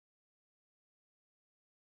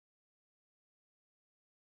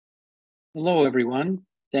Hello, everyone.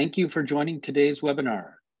 Thank you for joining today's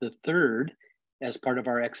webinar, the third as part of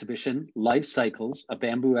our exhibition, Life Cycles, a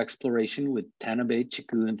Bamboo Exploration with Tanabe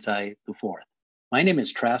Chikunsai IV. My name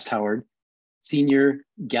is Trask Howard, Senior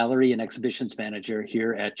Gallery and Exhibitions Manager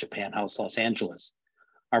here at Japan House, Los Angeles.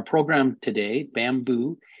 Our program today,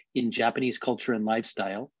 Bamboo in Japanese Culture and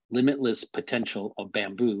Lifestyle, Limitless Potential of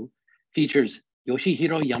Bamboo, features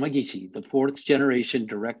Yoshihiro Yamagishi, the fourth generation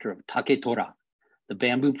director of Taketora, the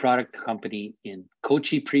bamboo product company in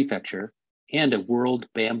Kochi Prefecture, and a World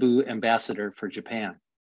Bamboo Ambassador for Japan.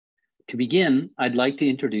 To begin, I'd like to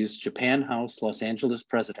introduce Japan House Los Angeles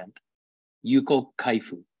President, Yuko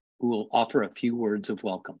Kaifu, who will offer a few words of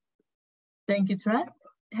welcome. Thank you, Trask.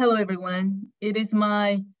 Hello, everyone. It is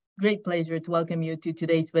my great pleasure to welcome you to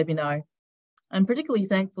today's webinar. I'm particularly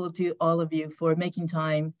thankful to all of you for making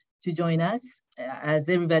time to join us, as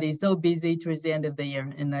everybody is so busy towards the end of the year,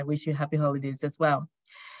 and I wish you happy holidays as well.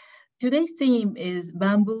 Today's theme is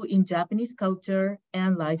bamboo in Japanese culture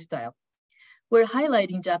and lifestyle. We're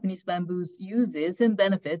highlighting Japanese bamboo's uses and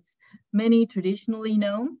benefits, many traditionally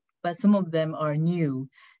known, but some of them are new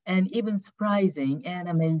and even surprising and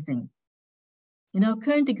amazing. In our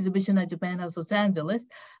current exhibition at Japan House Los Angeles,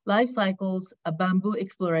 Life Cycles, a Bamboo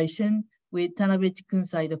Exploration with Tanabe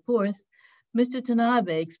Chikunsai IV, Mr.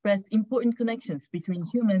 Tanabe expressed important connections between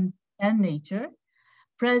human and nature,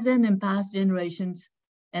 present and past generations,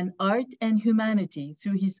 and art and humanity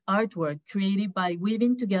through his artwork created by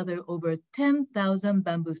weaving together over 10,000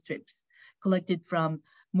 bamboo strips collected from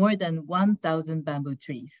more than 1,000 bamboo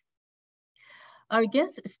trees. Our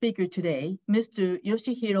guest speaker today, Mr.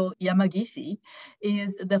 Yoshihiro Yamagishi,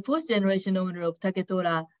 is the fourth generation owner of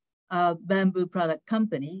Taketora Bamboo Product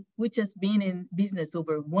Company, which has been in business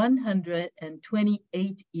over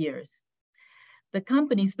 128 years. The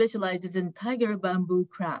company specializes in tiger bamboo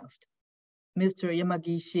craft. Mr.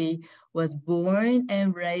 Yamagishi was born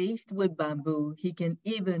and raised with bamboo. He can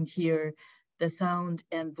even hear the sound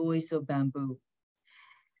and voice of bamboo.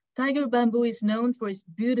 Tiger bamboo is known for its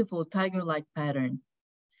beautiful tiger-like pattern.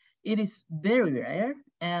 It is very rare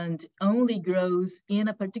and only grows in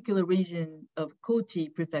a particular region of Kochi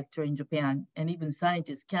Prefecture in Japan, and even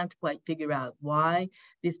scientists can't quite figure out why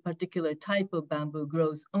this particular type of bamboo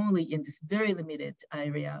grows only in this very limited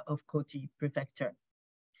area of Kochi Prefecture.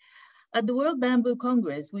 At the World Bamboo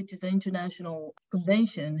Congress, which is an international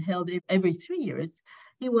convention held every 3 years,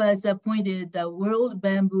 he was appointed the World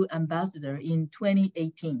Bamboo Ambassador in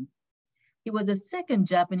 2018. He was the second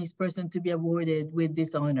Japanese person to be awarded with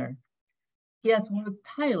this honor. He has worked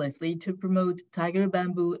tirelessly to promote tiger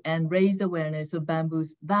bamboo and raise awareness of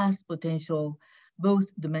bamboo's vast potential,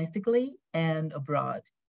 both domestically and abroad.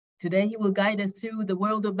 Today, he will guide us through the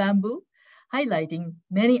world of bamboo, highlighting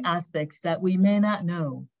many aspects that we may not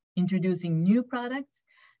know, introducing new products,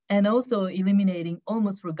 and also eliminating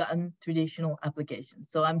almost forgotten traditional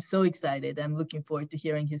applications. So I'm so excited. I'm looking forward to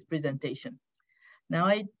hearing his presentation. Now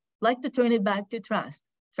I'd like to turn it back to Trask.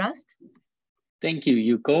 Trask? Thank you,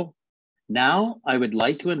 Yuko. Now I would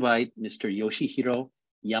like to invite Mr. Yoshihiro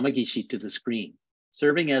Yamagishi to the screen.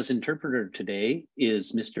 Serving as interpreter today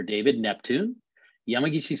is Mr. David Neptune.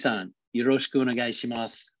 Yamagishi-san, yoroshiku onegai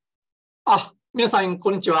shimasu. 皆さん、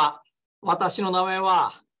こんにちは。私の名前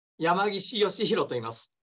は山岸義弘と言いま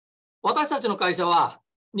す。私たちの会社は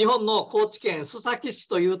日本の高知県須崎市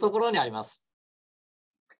というところにあります。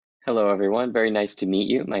Hello, everyone. Very nice to meet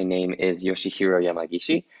you. My name is Yoshihiro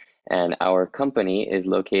Yamagishi, and our company is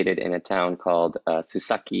located in a town called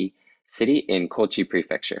Susaki City in Kochi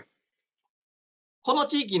Prefecture. この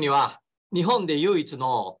地域には日本で唯一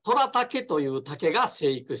の虎竹という竹が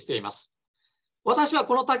生育しています。私は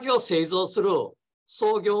この竹を製造する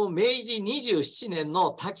創業明治27年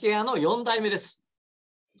の竹屋の4代目です。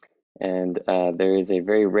And there is a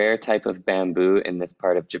very rare type of bamboo in this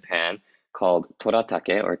part of Japan called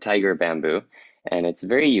toratake or tiger bamboo, and it's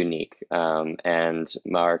very unique. And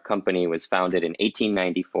our company was founded in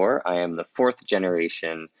 1894. I am the fourth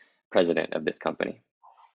generation president of this company.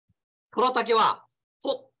 虎竹は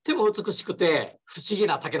とっても美しくて不思議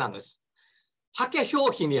な竹なんです。竹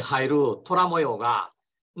表皮に入る虎模様が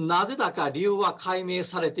なぜだか理由は解明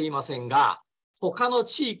されていませんが、他の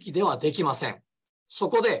地域ではできません。そ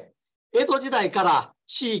こで江戸時代から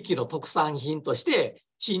地域の特産品として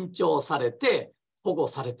珍重されて保護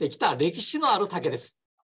されてきた歴史のある竹です。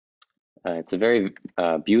It's a very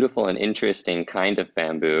beautiful and interesting kind of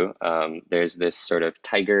bamboo. There's this sort of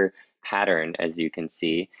tiger pattern, as you can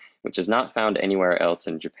see, which is not found anywhere else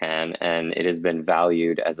in Japan, and it has been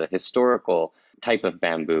valued as a historical type of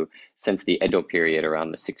bamboo since the Edo period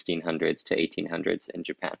around the 1600s to 1800s in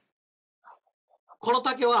Japan. この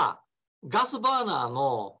竹はガスバーナー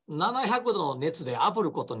の700度の熱で炙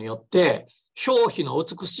ることによって、表皮の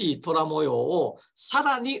美しい虎模様をさ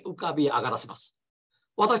らに浮かび上がらせます。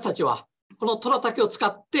私たちはこの虎竹を使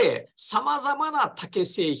って様々な竹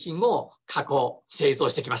製品を加工、製造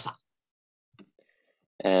してきました。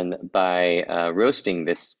And by roasting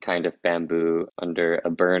this kind of bamboo under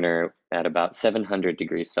a burner at about 700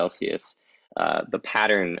 degrees Celsius, the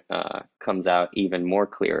pattern comes out even more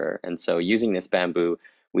clearer. And so using this bamboo,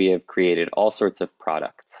 we have created all sorts of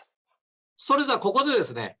products. それではここでで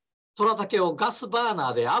すね、虎竹をガスバー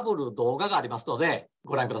ナーで炙る動画がありますので、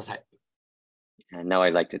ご覧ください。And now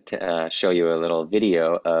I'd like to show you a little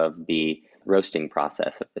video of the roasting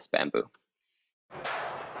process of this bamboo.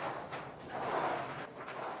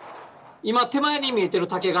 今手前に見えている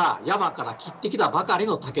竹が山から切ってきたばかり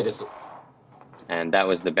の竹です。And that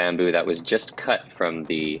was the bamboo that was just cut from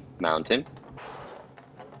the mountain.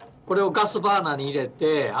 これをガスバーナーに入れ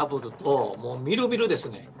て炙ると、もうみるみるです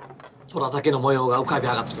ね、虎竹の模様が浮かび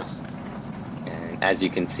上がってきます。And as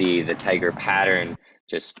you can see, the tiger pattern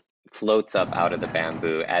just floats up out of the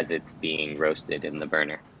bamboo as it's being roasted in the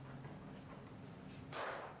burner.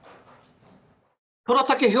 虎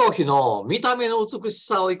竹表皮の見た目の美し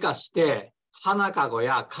さを生かして、花かご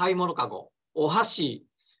や買い物かご、お箸、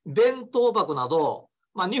弁当箱など、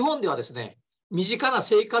日本ではですね、身近な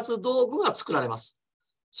生活道具が作られます。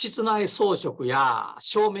室内装飾や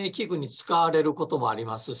照明器具に使われることもあり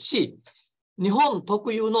ますし、日本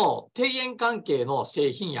特有の庭園関係の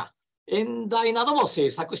製品や縁台なども製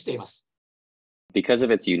作しています。Because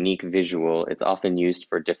of its unique visual, it's often used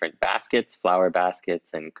for different baskets, flower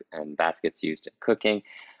baskets, and baskets used in cooking.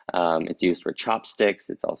 It's used for chopsticks.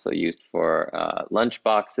 It's also used for lunch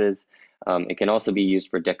boxes. It can also be used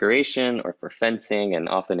for decoration or for fencing, and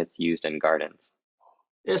often it's used in gardens.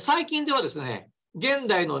 最近ではですね、現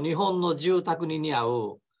代の日本の住宅に似合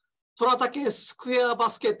う虎竹スクエアバ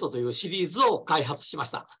スケットというシリーズを開発しま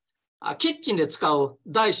した。キッチンで使う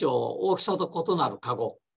大小大きさと異なるカ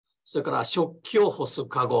ゴ、それから食器を干す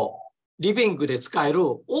カゴ、リビングで使える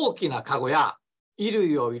大きなカゴや衣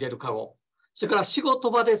類を入れるカゴ、それから仕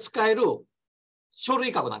事場で使える書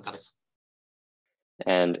類カゴなんかです。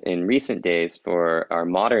And in recent days, for our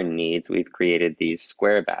modern needs, we've created these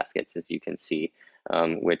square baskets, as you can see,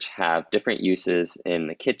 which have different uses in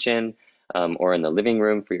the kitchen or in the living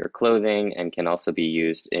room for your clothing, and can also be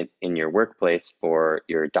used in your workplace for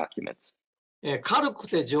your documents. 軽く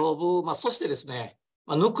て丈夫、そしてですね、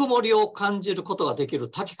ぬくもりを感じることができる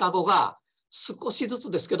竹かごが少しず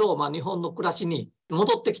つですけど、日本の暮らしに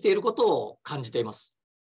戻ってきていることを感じています。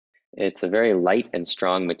It's a very light and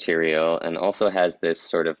strong material, and also has this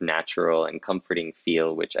sort of natural and comforting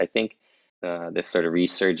feel, which I think this sort of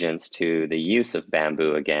resurgence to the use of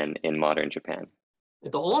bamboo again in modern Japan.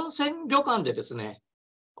 温泉旅館でですね、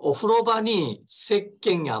お風呂場に石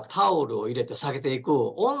鹸やタオルを入れて下げていく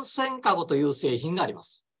温泉かごという製品がありま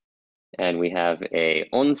す。And we have a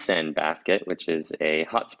onsen basket, which is a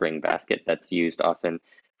hot spring basket that's used often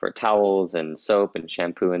for towels and soap and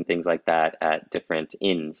shampoo and things like that at different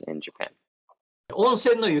inns in Japan. 温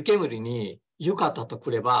泉の湯煙に浴衣とく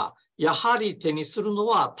れば、やはり手にするの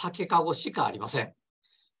は竹かごしかありません。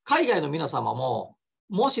海外の皆様も、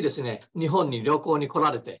もしですね、日本に旅行に来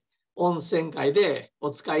られて、温泉街でお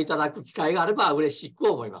使いいただく機会があれば嬉し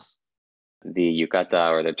く思います。The yukata,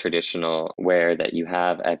 or the traditional wear that you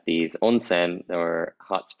have at these onsen or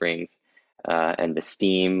hot springs, and the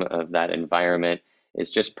steam of that environment is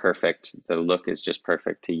just perfect. The look is just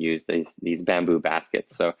perfect to use these bamboo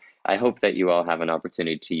baskets. So I hope that you all have an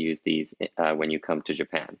opportunity to use these when you come to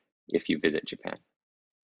Japan, if you visit Japan.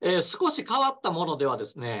 少し変わったものではで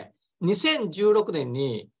すね、2016年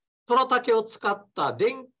に虎竹を使った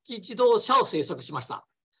電気自動車を製作しました。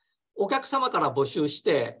お客様から募集し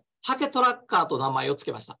て、竹トラッカーと名前をつ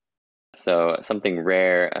けました。So something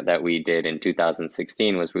rare that we did in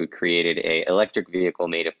 2016 was we created an electric vehicle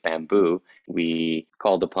made of bamboo. We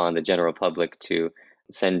called upon the general public to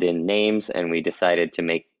send in names, and we decided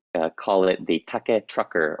to call it the Take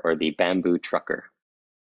Trucker, or the Bamboo Trucker.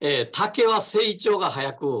 竹は成長が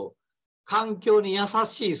早く、環境に優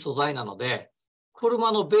しい素材なので、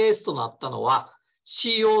車のベースとなったのは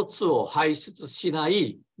CO2 を排出しな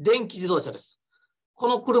い電気自動車です。こ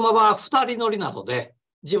の車は2人乗りなので、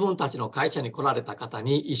自分たちの会社に来られた方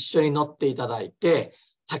に一緒に乗っていただいて、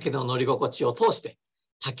竹の乗り心地を通して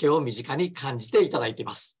竹を身近に感じていただいてい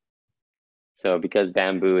ます。So because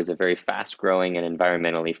bamboo is a very fast-growing and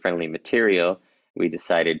environmentally friendly material, we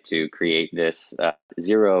decided to create this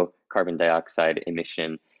zero carbon dioxide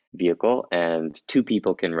emission vehicle, and 2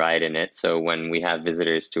 people can ride in it. So when we have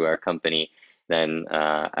visitors to our company, then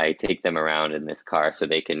I take them around in this car so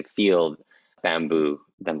they can feel bamboo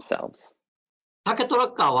themselves. 竹トラ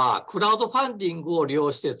ッカーはクラウドファンディングを利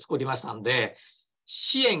用して作りましたので、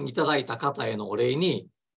支援いただいた方へのお礼に、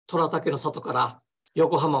虎竹の里から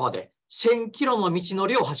横浜まで1000キロの道の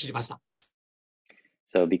りを走りました。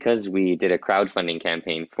So because we did a crowdfunding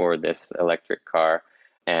campaign for this electric car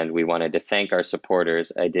and we wanted to thank our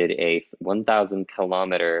supporters, I did a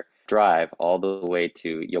 1,000-kilometer drive all the way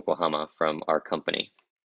to Yokohama from our company.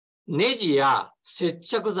 ネジや接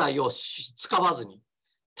着剤を使わずに、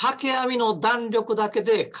竹編みの弾力だけ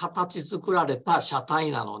で形作られた車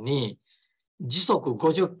体なのに、時速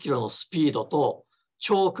50キロのスピードと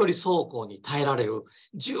長距離走行に耐えられる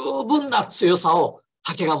十分な強さを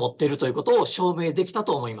竹が持っているということを証明できた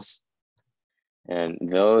と思います。And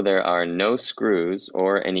though there are no screws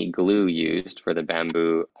or any glue used for the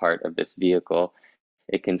bamboo part of this vehicle,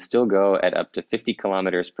 it can still go at up to 50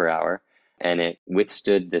 kilometers per hour, and it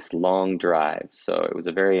withstood this long drive. So it was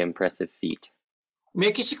a very impressive feat.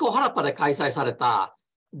 メキシコ・ハラパで開催された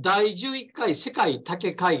第11回世界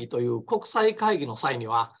竹会議という国際会議の際に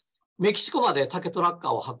は、メキシコまで竹トラッカ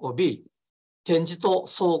ーを運び、展示と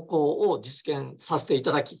走行を実現させてい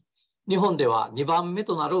ただき、日本では2番目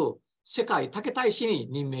となる世界竹大使に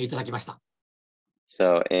任命いただきました。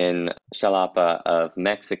So in Xalapa of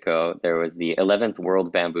Mexico, there was the 11th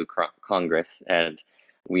World Bamboo Congress, and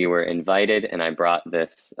we were invited, and I brought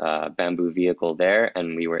this bamboo vehicle there,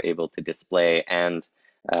 and we were able to display and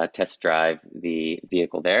test drive the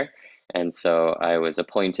vehicle there. And so I was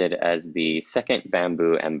appointed as the second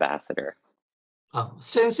bamboo ambassador.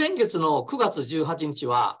 先々月の9月18日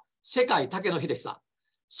は世界竹の日でした。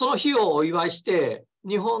その日をお祝いして、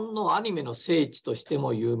日本のアニメの聖地として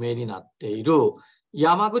も有名になっている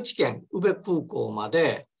山口県宇部空港ま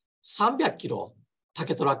で300キロ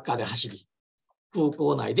竹トラッカーで走り、空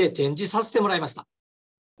港内で展示させてもらいました。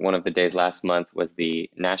One of the days last month was the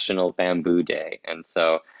National Bamboo Day, and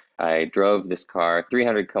so I drove this car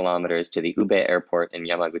 300 kilometers to the Ube Airport in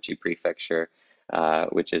Yamaguchi Prefecture,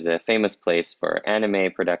 which is a famous place for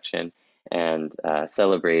anime production, and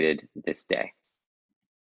celebrated this day.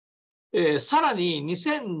 さらに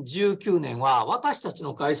2019年は私たち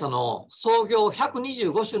の会社の創業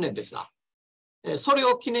125周年でした。それ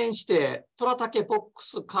を記念して虎竹ボック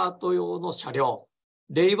スカート用の車両、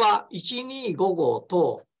令和125号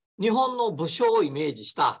と日本の武将をイメージ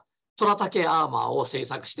した虎竹アーマーを製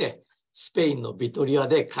作して、スペインのビトリア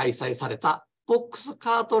で開催されたボックス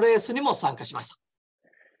カートレースにも参加しました。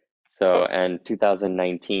So, and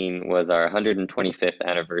 2019 was our 125th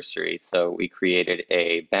anniversary. So we created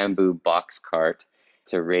a bamboo box cart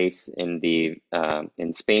to race in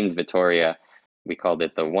in Spain's Vitoria. We called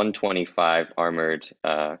it the 125 armored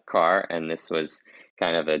car, and this was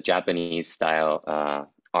kind of a Japanese style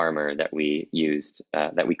armor that we used,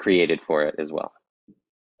 that we created for it as well.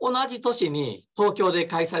 同じ年に東京で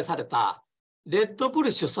開催されたレッドブ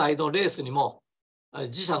ル主催のレースにも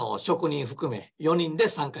自社の職人含め4人で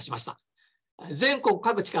参加しました。全国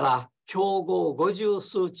各地から強豪50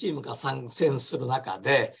数チームが参戦する中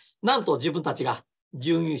で、なんと自分たちが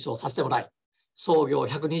準優勝させてもらい、創業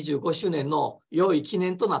125周年の良い記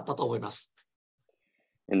念となったと思います。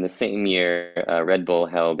In the same year, Red Bull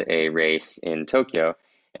held a race in Tokyo,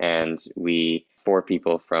 and four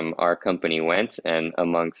people from our company went, and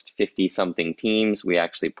amongst 50-something teams, we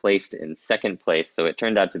actually placed in second place. So it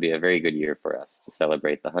turned out to be a very good year for us to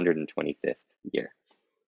celebrate the 125th year.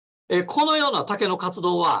 このような竹の活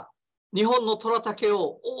動は、日本の虎竹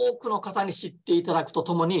を多くの方に知っていただくと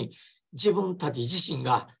ともに、自分たち自身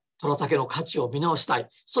が虎竹の価値を見直したい、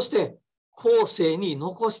そして後世に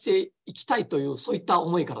残していきたいという、そういった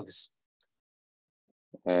思いからです。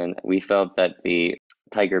And we felt that the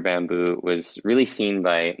tiger bamboo was really seen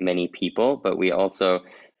by many people, but we also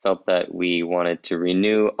felt that we wanted to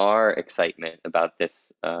renew our excitement about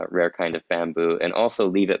this rare kind of bamboo and also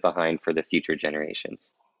leave it behind for the future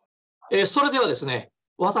generations. それではですね、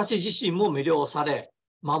私自身も魅了され、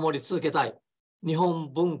守り続けたい日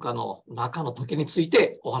本文化の中の竹につい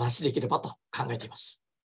てお話しできればと考えています。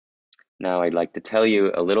Now I'd like to tell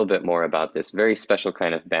you a little bit more about this very special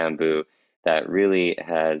kind of bamboo that really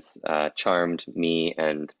has charmed me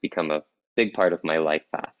and become a big part of my life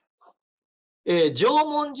path. 縄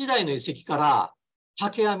文時代の遺跡から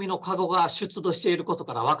竹編みの籠が出土していること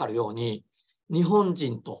から分かるように、日本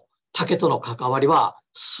人と竹との関わりは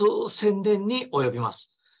数千年に及びま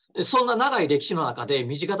す。そんな長い歴史の中で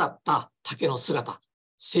身近だった竹の姿、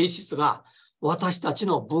性質が私たち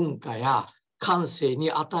の文化や感性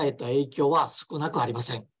に与えた影響は少なくありま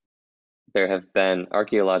せん。There have been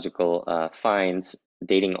archaeological finds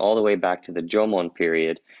dating all the way back to the Jomon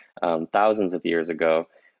period thousands of years ago,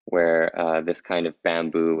 where this kind of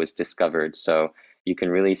bamboo was discovered. So you can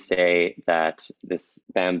really say that this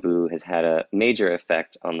bamboo has had a major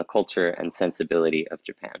effect on the culture and sensibility of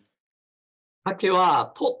Japan. 竹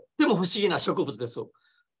はとっても不思議な植物です。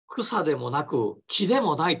草でもなく木で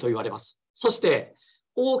もないと言われます。そして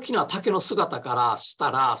大きな竹の姿からし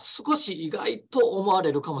たら少し意外と思わ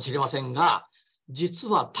れるかもしれませんが、実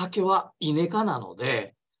は竹はイネ科なの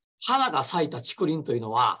で、花が咲いた竹林という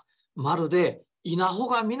のはまるで稲穂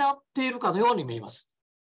が実っているかのように見えます。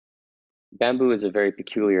Bamboo is a very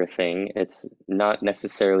peculiar thing. It's not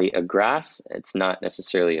necessarily a grass. It's not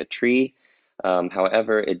necessarily a tree.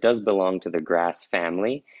 However, it does belong to the grass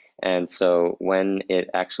family. And so when it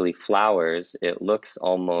actually flowers, it looks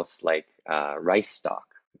almost like rice stalk,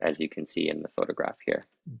 as you can see in the photograph here.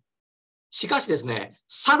 しかしですね、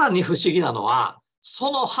さらに不思議なのは、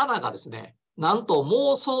その花がですね、なんと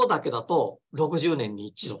妄想竹だと60年に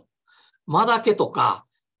一度、マダケとか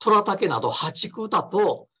トラタケなどハチクだ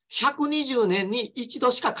と120年に一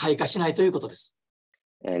度しか開花しないということです。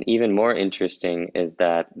And even more interesting is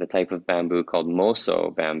that the type of bamboo called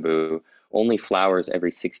moso bamboo only flowers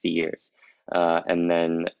every 60 years. And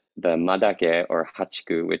then the madake or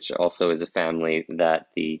hachiku, which also is a family that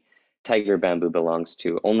the tiger bamboo belongs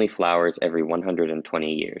to, only flowers every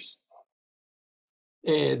 120 years.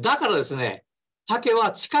 だからですね、竹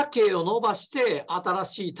は地下茎を伸ばして新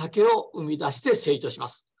しい竹を生み出して成長しま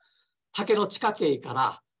す。竹の地下茎か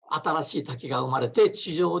ら新しい竹が生まれて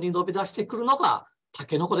地上に伸び出してくるのがタ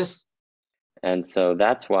ケノコです。And so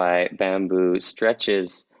that's why bamboo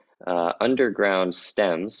stretches underground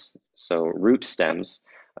stems, so root stems,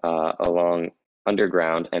 along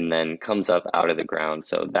underground and then comes up out of the ground.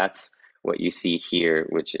 So that's what you see here,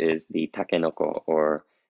 which is the takenoko or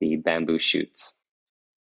the bamboo shoots.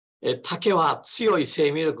 竹は強い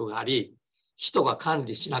生命力があり、人が管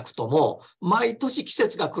理しなくとも毎年季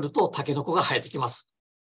節が来るとタケノコが生えてきます。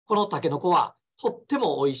このタケノコはとって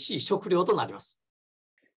も美味しい食料となります。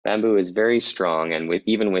Bamboo is very strong, and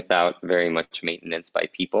even without very much maintenance by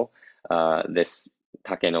people, this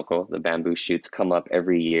takenoko, the bamboo shoots, come up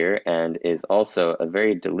every year and is also a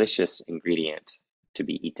very delicious ingredient to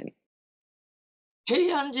be eaten.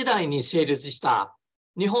 平安時代に成立した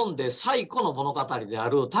日本で最古の物語であ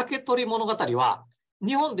る竹取物語は、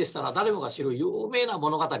日本でしたら誰もが知る有名な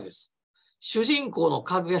物語です。主人公の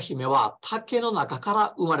かぐや姫は竹の中か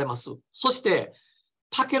ら生まれます。そして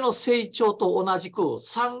竹の成長と同じく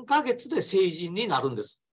3ヶ月で成人になるんで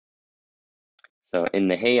す。So in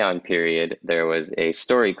the Heian period, there was a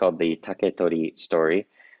story called the Taketori story,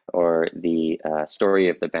 or the story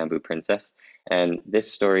of the bamboo princess. And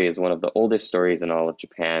this story is one of the oldest stories in all of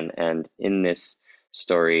Japan. And in this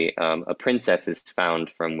story, a princess is found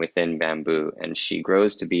from within bamboo, and she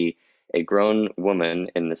grows to be a grown woman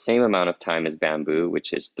in the same amount of time as bamboo,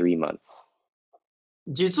 which is 3 months.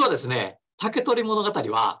 実はですね、竹取物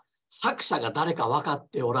語は作者が誰か分かっ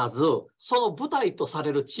ておらず、その舞台とさ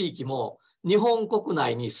れる地域も日本国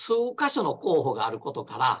内に数カ所の候補があること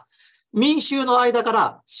から、民衆の間か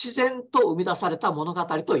ら自然と生み出された物語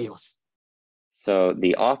と言えます。So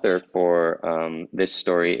the author for this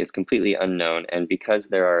story is completely unknown, and because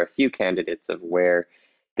there are a few candidates of where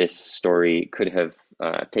this story could have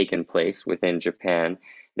taken place within Japan,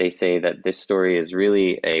 they say that this story is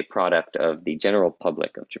really a product of the general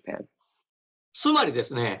public of Japan. つまりで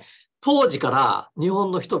すね、当時から日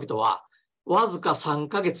本の人々はわずか3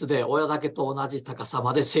ヶ月で親竹と同じ高さ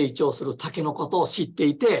まで成長する竹のことを知って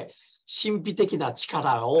いて、神秘的な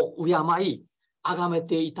力を敬い、崇め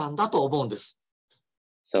ていたんだと思うんです。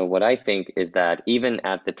So what I think is that even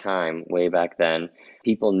at the time, way back then,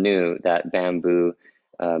 people knew that bamboo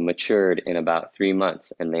matured in about 3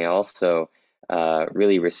 months, and they also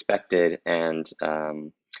really respected and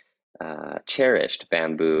cherished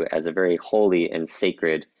bamboo as a very holy and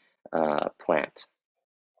sacred plant.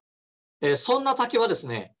 そんな竹はです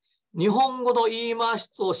ね、日本語の言い回し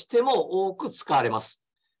としても多く使われます。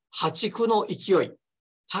破竹の勢い、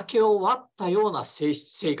竹を割ったような性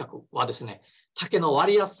格はですね、竹の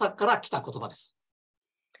割りやすさから来た言葉です。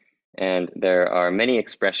And there are many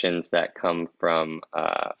expressions that come from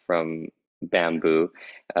bamboo,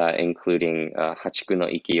 including hachiku no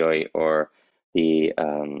ikioi, or the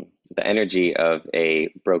energy of a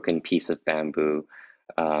broken piece of bamboo,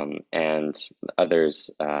 and others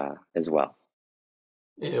as well.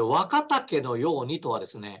 若竹のようにとはで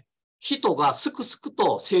すね、人がすくすく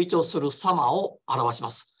と成長する様を表しま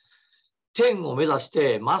す。天を目指し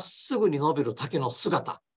てまっすぐに伸びる竹の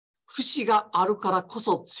姿、節があるからこ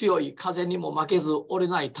そ強い風にも負けず折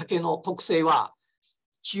れない竹の特性は、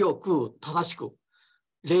清く正しく、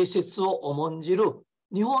礼節を重んじる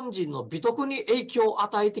日本人の美徳に影響を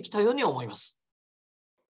与えてきたように思います。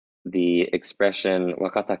The expression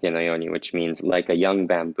wakatake no yoni, which means like a young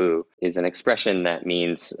bamboo, is an expression that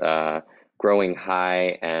means growing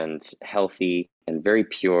high and healthy and very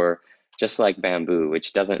pure, just like bamboo,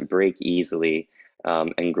 which doesn't break easily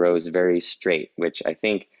and grows very straight, which I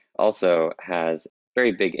think also has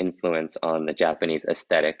very big influence on the Japanese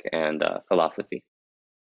aesthetic and philosophy.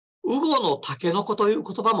 ウゴのタケノコという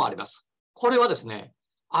言葉もあります。これはですね、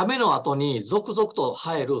雨の後に続々と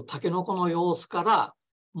生えるタケノコの様子から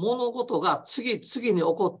物事が次々に起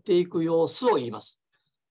こっていく様子を言います。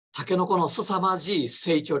タケノコの凄まじい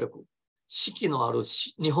成長力、四季のある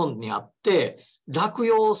日本にあって、落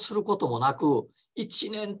葉することもなく、一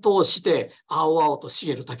年通して青々と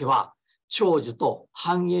茂る竹は、長寿と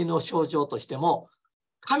繁栄の象徴としても、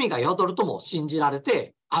神が宿るとも信じられ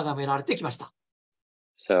て、崇められてきました。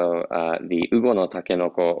So the ugo no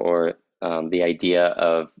takenoko, or the idea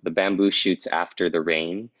of the bamboo shoots after the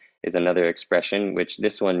rain, is another expression, which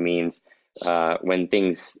this one means when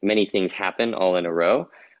many things happen all in a row,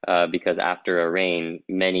 because after a rain,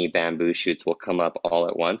 many bamboo shoots will come up all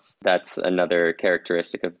at once. That's another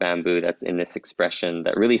characteristic of bamboo that's in this expression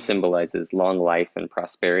that really symbolizes long life and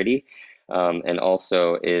prosperity, and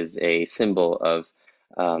also is a symbol of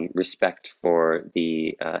respect for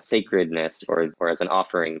the sacredness or as an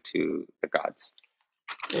offering to the gods.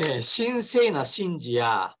 神聖な神事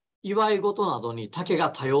や祝い事などに竹が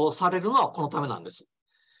多用されるのはこのためなんです。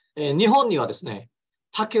日本にはですね、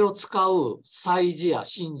竹を使う祭事や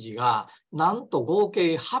神事がなんと合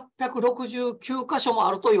計869箇所も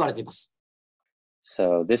あると言われています。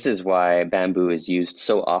So this is why bamboo is used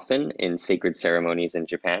so often in sacred ceremonies in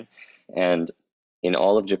Japan. And in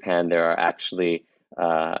all of Japan, there are actually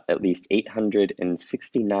at least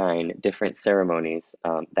 869 different ceremonies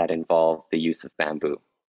that involve the use of bamboo.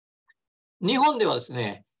 日本ではです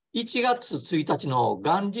ね、1月1日の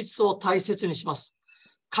元日を大切にします。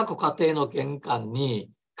各家庭の玄関に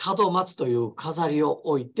門松という飾りを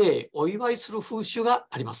置いてお祝いする風習が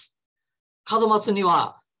あります。門松に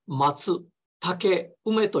は松、竹、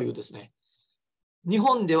梅というですね、日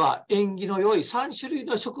本では縁起の良い3種類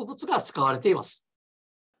の植物が使われています。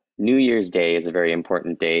New Year's Day is a very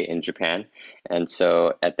important day in Japan. And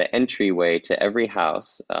so at the entryway to every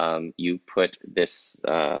house, you put this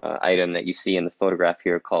item that you see in the photograph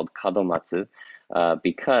here called kadomatsu,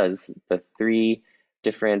 because the three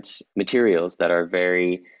different materials that are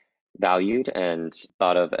very valued and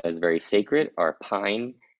thought of as very sacred are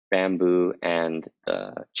pine, bamboo, and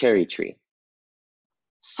the cherry tree.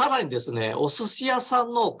 さらにですね、お寿司屋さ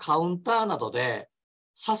んのカウンターなどで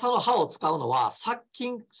笹の葉を使うのは殺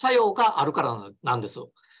菌作用があるからなんです。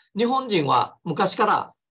日本人は昔か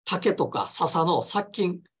ら竹とか笹の殺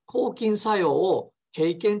菌、抗菌作用を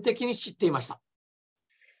経験的に知っていました。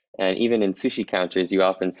And even in sushi counters, you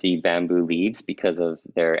often see bamboo leaves because of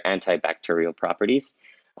their anti-bacterial properties,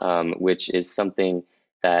 which is something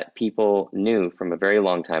that people knew from a very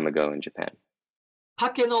long time ago in Japan.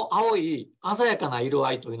 竹の青い鮮やかな色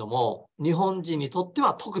合いというのも日本人にとって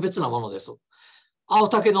は特別なものです。青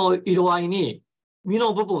竹の色合いに実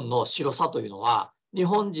の部分の白さというのは日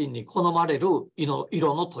本人に好まれる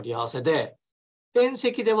色の取り合わせで、宴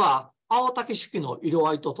席では青竹酒器の色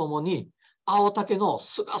合いとともに青竹の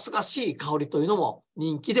すがすがしい香りというのも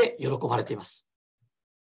人気で喜ばれています。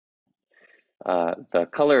The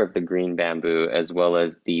color of the green bamboo, as well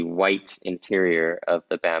as the white interior of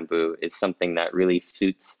the bamboo, is something that really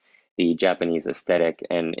suits the Japanese aesthetic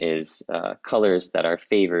and is colors that are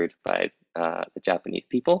favored by the Japanese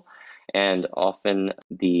people. And often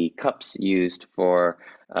the cups used for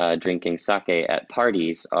drinking sake at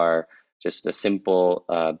parties are just a simple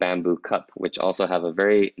bamboo cup, which also have a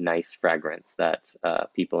very nice fragrance that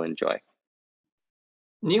people enjoy.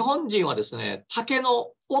 日本人はですね、竹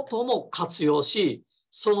の音も活用し、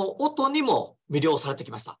その音にも魅了されて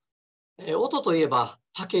きました。音といえば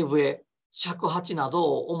竹笛、尺八など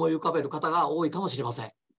を思い浮かべる方が多いかもしれませ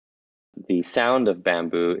ん。The sound of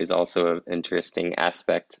bamboo is also an interesting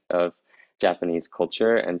aspect of Japanese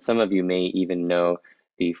culture, and some of you may even know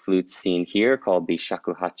the flute seen here called the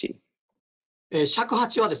shakuhachi. 尺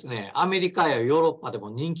八はですね、アメリカやヨーロッパで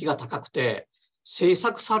も人気が高くて、制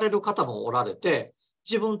作される方もおられて、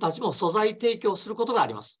自分たちも素材提供することがあ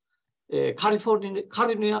ります。カリフォ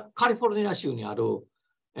ルニア州にある、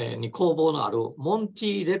に工房のあるモンテ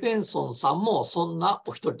ィ・レベンソンさんもそんな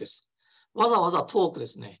お一人です。わざわざ遠くで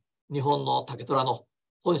すね、日本の竹虎の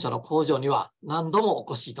本社の工場には何度も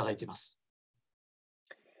お越しいただいています。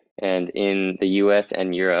And in the US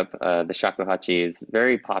and Europe, the shakuhachi is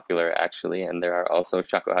very popular actually, and there are also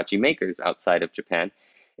shakuhachi makers outside of Japan.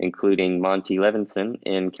 including Monty Levinson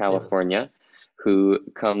in California, who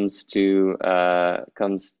comes to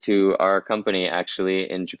our company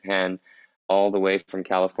actually in Japan all the way from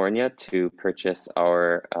California to purchase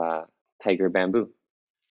our tiger bamboo.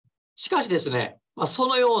 しかしですね、そ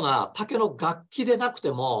のような竹の楽器でなく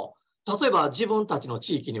ても、例えば自分たちの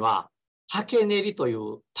地域には竹練りとい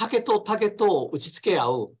う竹と竹とを打ち付け合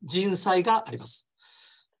う人祭があります。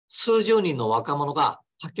数十人の若者が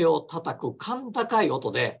竹を叩く甲高い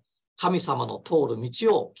音で神様の通る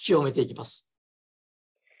道を清めていきます。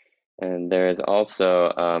And there is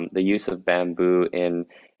also the use of bamboo in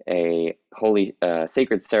a holy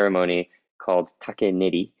sacred ceremony called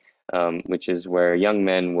takeneri, which is where young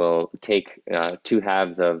men will take two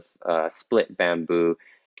halves of split bamboo,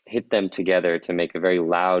 hit them together to make a very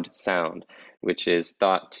loud sound, which is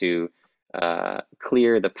thought to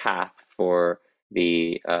clear the path for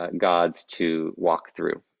the gods to walk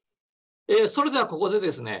through. それではここで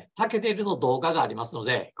ですね、竹練りの動画がありますの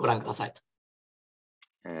でご覧ください。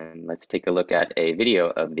And let's take a look at a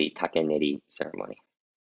video of the takeneri ceremony.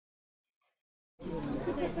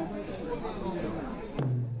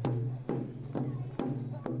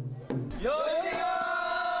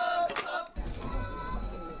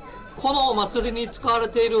 このお祭りに使われ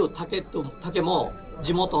ている竹も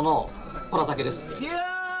地元のホラ竹です。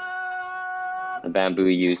The bamboo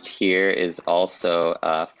used here is also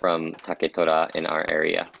from Taketora in our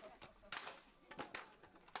area.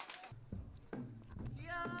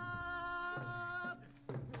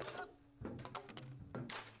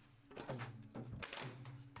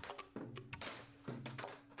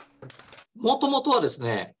 もともとはです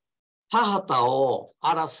ね、田畑を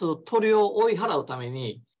荒らす鳥を追い払うため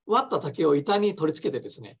に割った竹を板に取り付けてで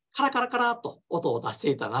すね、カラカラカラと音を出して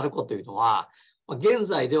いた鳴子というのは、現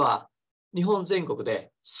在では日本全国で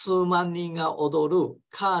数万人が踊る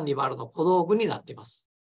カーニバルの小道具になっています。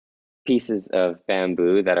Pieces of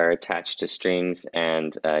bamboo that are attached to strings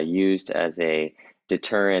and used as a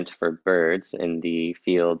deterrent for birds in the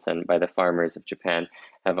fields and by the farmers of Japan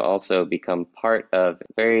have also become part of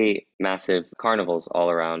very massive carnivals all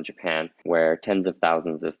around Japan where tens of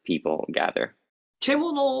thousands of people gather.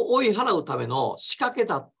 獣を追い払うための仕掛け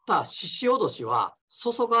だった獅子おどしは、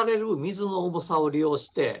注がれる水の重さを利用し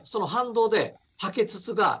て、その反動で竹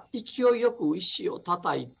筒が勢いよく石を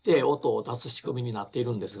叩いて音を出す仕組みになってい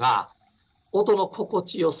るんですが、音の心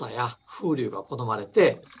地よさや風流が好まれ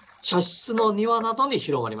て、茶室の庭などに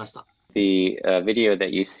広まりました。The video that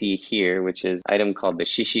you see here, which is an item called the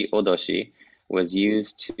shishi odoshi, was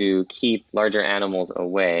used to keep larger animals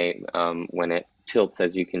away when it tilts,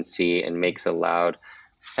 as you can see, and makes a loud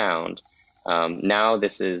sound. Now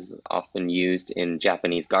this is often used in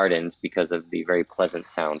Japanese gardens because of the very pleasant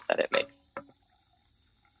sound that it makes.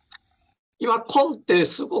 今、コンって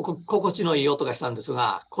すごく心地のいい音がしたんです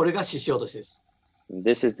が、これが獅子おどしです。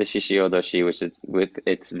This is the shishi odoshi, which is with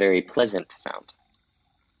its very pleasant sound.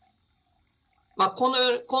 こ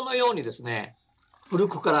のようにですね、古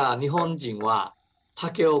くから日本人は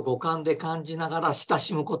竹を五感で感じながら親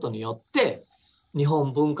しむことによって、日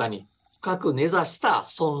本文化に深く根ざした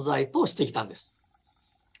存在としてきたんです。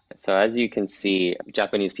So as you can see,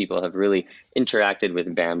 Japanese people have really interacted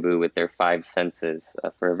with bamboo with their five senses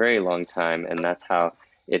for a very long time, and that's how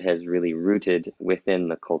it has really rooted within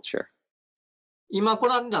the culture. 今ご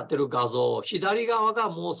覧になっている画像、左側が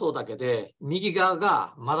妄想竹で、右側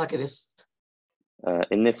が真竹です。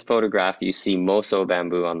In this photograph, you see moso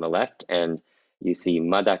bamboo on the left, and you see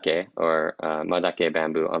madake or madake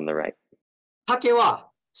bamboo on the right. 竹は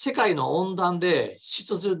世界の温暖で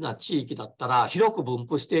湿潤な地域だったら広く分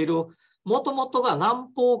布している、もともとが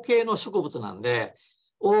南方系の植物なんで、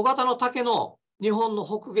大型の竹の日本の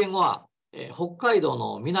北限は、北海道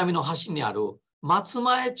の南の端にある松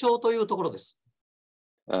前町というところです。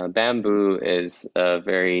Bamboo is a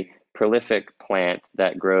very prolific plant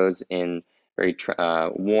that grows in very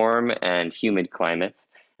warm and humid climates.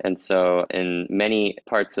 And so in many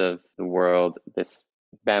parts of the world, this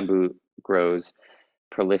bamboo grows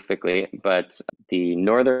prolifically, but the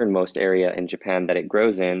northernmost area in Japan that it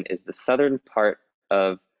grows in is the southern part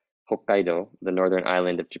of Hokkaido, the northern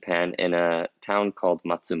island of Japan, in a town called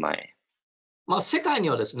Matsumae. 世界に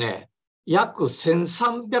はですね、約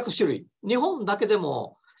1300種類、日本だけで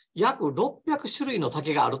も約600種類の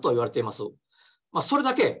竹があると言われています。それ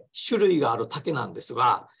だけ種類がある竹なんです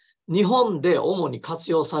が、日本で主に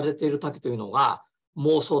活用されている竹というのが、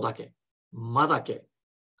妄想竹、真竹、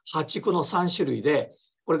破竹の3種類で、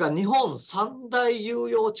これが日本三大有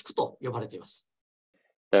用竹と呼ばれています。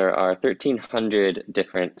There are 1,300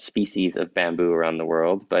 different species of bamboo around the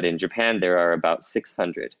world, but in Japan there are about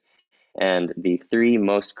 600. And the three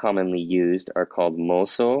most commonly used are called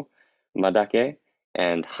moso, madake,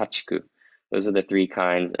 and hachiku. Those are the three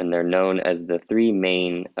kinds, and they're known as the three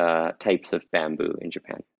main types of bamboo in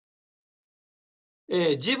Japan.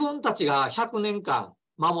 自分たちが100年間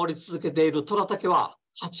守り続けているトラタケは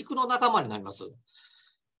破竹の仲間になります。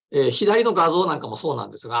左の画像なんかもそうな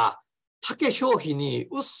んですが、竹表皮に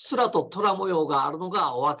うっすらと虎模様があるの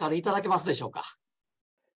がお分かりいただけますでしょうか。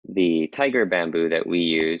The tiger bamboo that we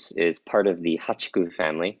use is part of the hachiku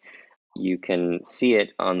family. You can see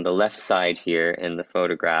it on the left side here in the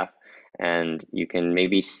photograph, and you can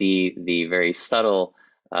maybe see the very subtle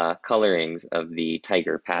colorings of the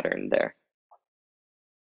tiger pattern there.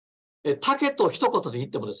 竹と一言で言っ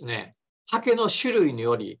てもですね、竹の種類に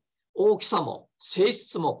より大きさも性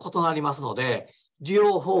質も異なりますので、利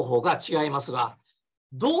用方法が違いますが、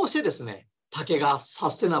どうしてですね、竹がサ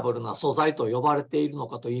ステナブルな素材と呼ばれているの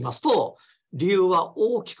かと言いますと、理由は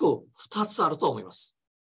大きく2つあると思います。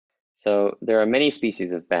So there are many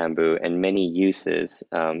species of bamboo and many uses,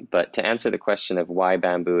 but to answer the question of why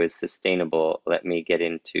bamboo is sustainable, let me get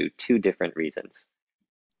into two different reasons.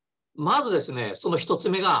 まずですね、その1つ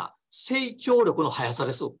目が成長力の速さ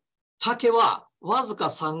です。竹はわずか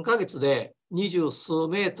3ヶ月で20数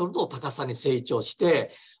メートルの高さに成長し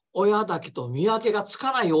て、親だけと見分けがつ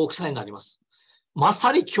かない大きさになります。ま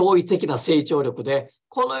さに驚異的な成長力で、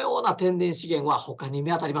このような天然資源は他に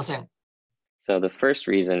見当たりません。So the first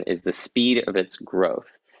reason is the speed of its growth.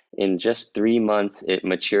 In just 3 months, it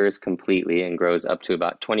matures completely and grows up to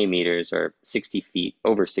about 20 meters or 60 feet,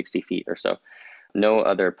 over 60 feet or so. No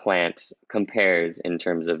other plant compares in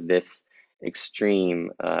terms of this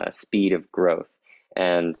extreme speed of growth.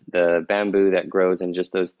 And the bamboo that grows in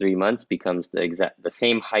just those 3 months becomes the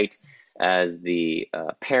same height as the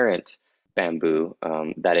parent bamboo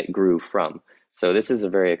that it grew from. So this is a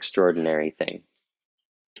very extraordinary thing.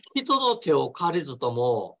 人の手を借りずと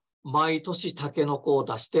も毎年タケノコを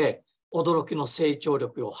出して驚きの成長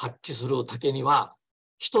力を発揮する竹には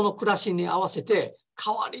人の暮らしに合わせて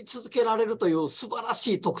変わり続けられるという素晴ら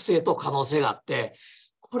しい特性と可能性があって、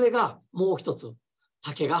これがもう一つ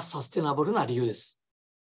竹がサステナブルな理由です。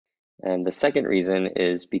And the second reason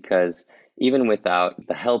is because even without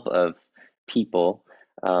the help of people,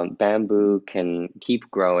 bamboo can keep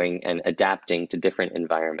growing and adapting to different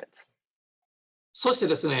environments. そして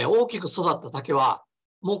ですね、大きく育った竹は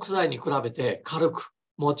木材に比べて軽く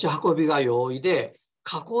持ち運びが容易で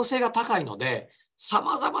加工性が高いので、さ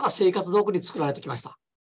まざまな生活道具に作られてきました。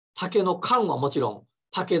竹の幹はもちろん、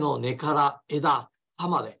竹の根から枝、葉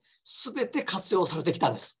まで全て活用されてきた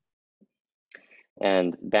んです。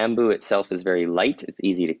And bamboo itself is very light, it's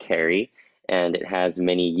easy to carry, and it has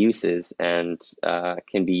many uses and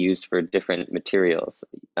can be used for different materials.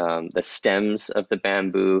 The stems of the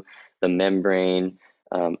bamboo, the membrane,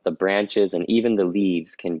 the branches, and even the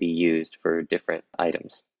leaves can be used for different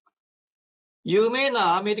items. 有名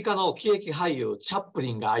なアメリカの喜劇俳優チャップ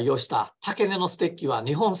リンが愛用した竹根のステッキは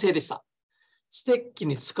日本製でした。ステッキ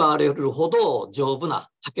に使われるほど丈夫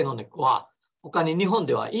な竹の根っこは他に日本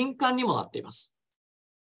では印鑑にもなっています。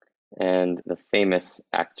And the famous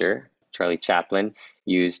actor, Charlie Chaplin,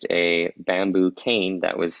 used a bamboo cane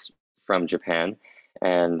that was from Japan,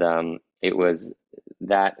 and it was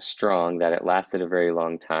that strong that it lasted a very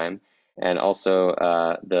long time. And also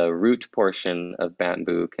the root portion of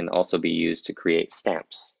bamboo can also be used to create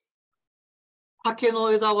stamps. 竹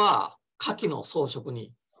の枝は花器の装飾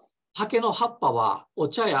に、竹の葉っぱはお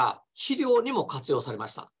茶や肥料にも活用されま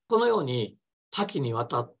した。このように多岐にわ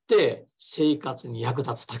たって生活に役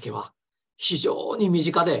立つ竹は非常に身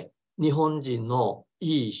近で日本人の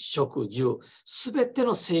衣食住すべて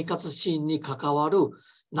の生活シーンに関わる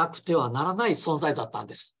なくてはならない存在だったん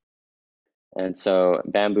です。And so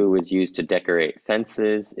bamboo was used to decorate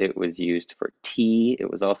fences, it was used for tea, it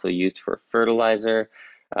was also used for fertilizer.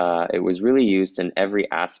 It was really used in every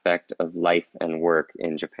aspect of life and work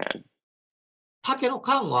in Japan. 竹の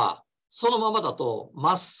幹はそのままだと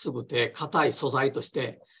まっすぐで硬い素材とし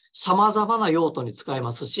て様々な用途に使え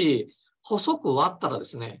ますし、細く割ったらで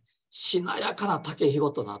すね、しなやかな竹ひ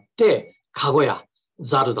ごとなってカゴや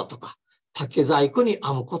ザルだとか竹細工に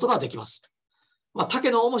編むことができます。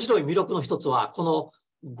竹の面白い魅力の一つはこの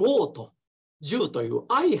剛と柔という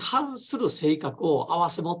相反する性格を併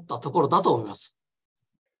せ持ったところだと思います。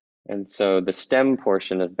And so the stem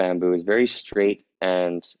portion of bamboo is very straight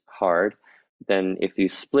and hard. Then if you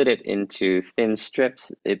split it into thin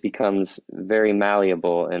strips, it becomes very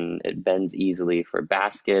malleable and it bends easily for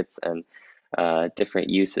baskets and different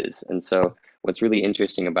uses. And so what's really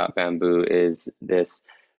interesting about bamboo is this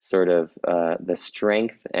sort of the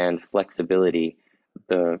strength and flexibility,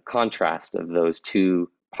 the contrast of those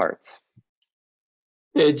two parts.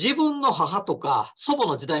 自分の母とか祖母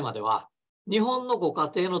の時代までは、日本のご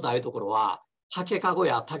家庭の台所は竹かご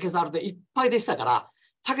や竹ざるでいっぱいでしたから、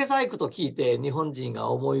竹細工と聞いて日本人が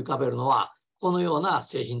思い浮かべるのはこのような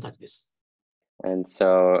製品たちです。And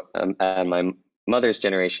so my mother's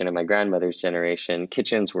generation and my grandmother's generation,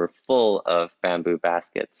 kitchens were full of bamboo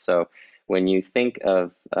baskets. So when you think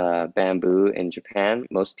of bamboo in Japan,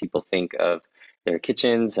 most people think of their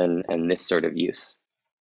kitchens and this sort of use.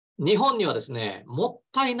 日本にはですね、もっ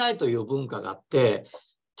たいないという文化があって、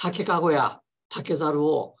竹かごや竹ざる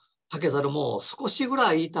も少しぐ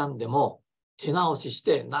らい傷んでも手直しし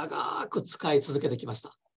て長く使い続けてきまし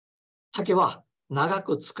た。竹は長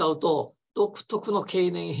く使うと独特の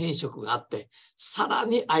経年変色があって、さら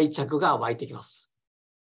に愛着が湧いてきます。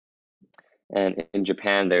And in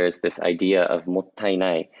Japan, there is this idea of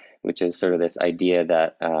mottainai, which is sort of this idea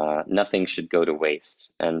that nothing should go to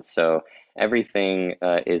waste. And so everything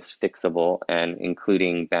is fixable, and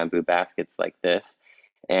including bamboo baskets like this.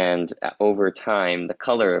 And over time, the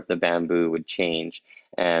color of the bamboo would change.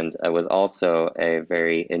 And it was also a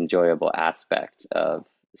very enjoyable aspect of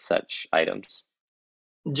such items.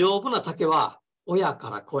 丈夫な竹は親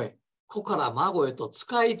から子へ、子から孫へと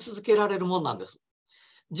使い続けられるものなんです。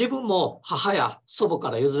自分も母や祖母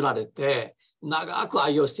から譲られて長く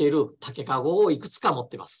愛用している竹かごをいくつか持っ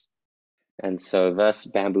ています。And so thus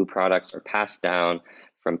bamboo products are passed down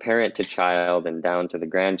from parent to child and down to the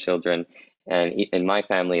grandchildren. And in my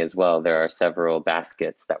family as well, there are several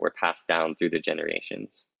baskets that were passed down through the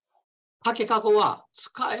generations. 竹かごは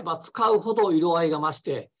使えば使うほど色合いが増し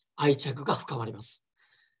て愛着が深まります。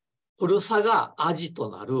古さが味と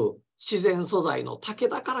なる自然素材の竹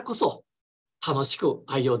だからこそ楽しく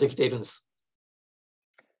愛用できているんです。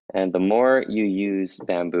And the more you use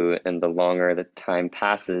bamboo and the longer the time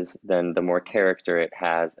passes, then the more character it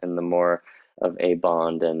has and the more of a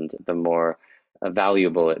bond and the more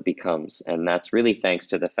valuable it becomes. And that's really thanks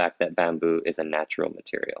to the fact that bamboo is a natural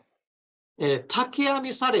material. 竹編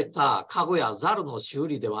みされたかごやざるの修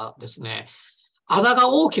理ではですね、穴が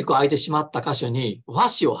大きく開いてしまった箇所に和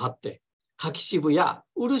紙を貼って柿渋や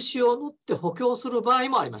漆を塗って補強する場合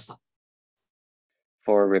もありました。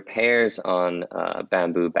For repairs on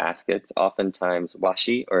bamboo baskets, oftentimes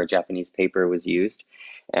washi or Japanese paper was used,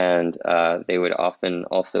 and they would often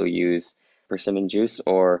also use persimmon juice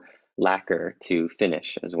or lacquer to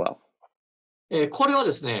finish as well. これは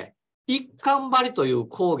ですね、一貫張りという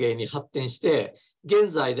工芸に発展して、現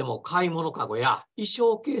在でも買い物かごや衣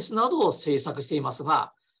装ケースなどを製作しています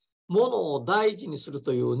が、物を大事にする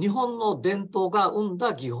という日本の伝統が生ん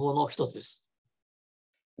だ技法の一つです。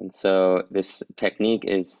And so this technique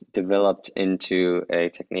is developed into a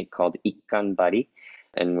technique called ikkanbari,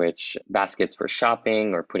 in which baskets for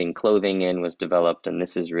shopping or putting clothing in was developed, and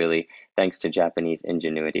this is really thanks to Japanese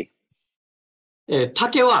ingenuity.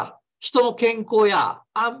 竹は人の健康や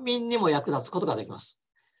安眠にも役立つことができます。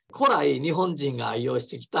古来日本人が愛用し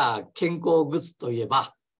てきた健康グッズといえ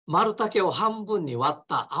ば、丸竹を半分に割っ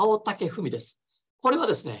た青竹踏みです。これは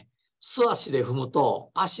ですね、素足で踏むと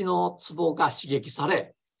足のツボが刺激さ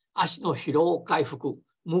れ、足の疲労回復、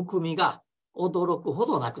むくみが驚くほ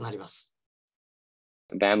どなくなります。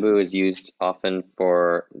Bamboo is used often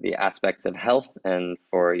for the aspects of health and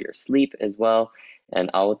for your sleep as well.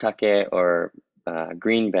 And aotake or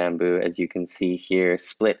green bamboo, as you can see here,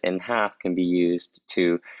 split in half, can be used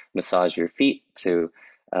to massage your feet, to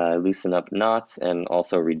loosen up knots, and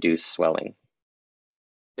also reduce swelling.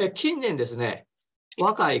 近年ですね、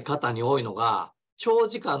若い方に多いのが、長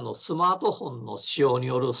時間のスマートフォンの使用に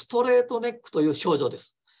よるストレートネックという症状で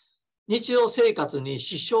す。日常生活に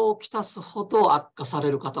支障をきたすほど悪化さ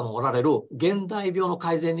れる方もおられる現代病の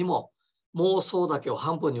改善にも、毛層だけを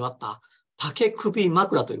半分に割った竹首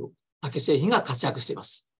枕という竹製品が活躍していま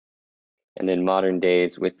す。And in modern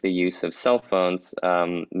days, with the use of cell phones,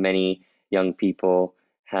 many young people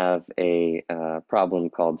have a problem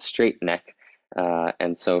called straight neck.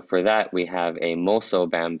 And so for that, we have a moso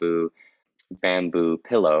bamboo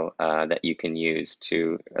pillow that you can use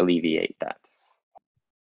to alleviate that.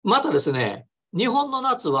 またですね、日本の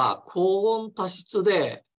夏は高温多湿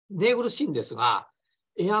で寝苦しいんですが、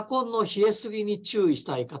エアコンの冷えすぎに注意し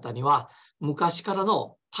たい方には、昔から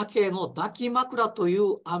の竹の抱き枕とい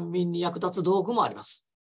う安眠に役立つ道具もあります。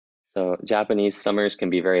So Japanese summers can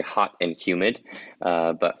be very hot and humid,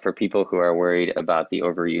 but for people who are worried about the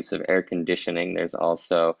overuse of air conditioning, there's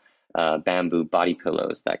also bamboo body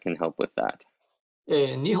pillows that can help with that.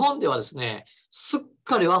 日本ではですね、すっ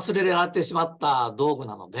かり忘れられてしまった道具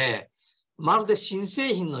なので、まるで新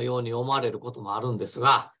製品のように思われることもあるんです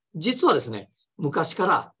が、実はですね、昔か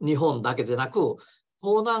ら日本だけでなく、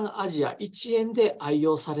東南アジア一円で愛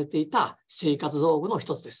用されていた生活道具の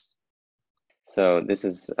一つです。So this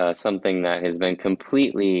is something that has been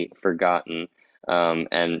completely forgotten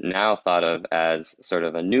and now thought of as sort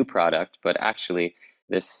of a new product, but actually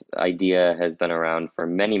this idea has been around for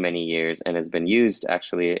many, many years and has been used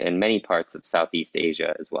actually in many parts of Southeast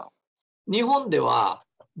Asia as well. 日本では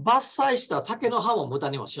伐採した竹の葉も無駄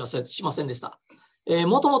にはしませんでした。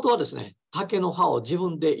もともとはですね、竹の葉を自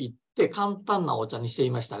分で煎って簡単なお茶にして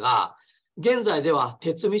いましたが、現在では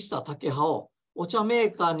鉄味した竹葉をお茶メ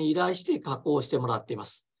ーカーに依頼して加工してもらっていま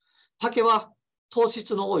す。竹は糖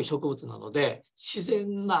質の多い植物なので、自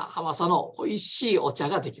然な甘さの美味しいお茶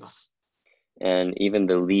ができます。And even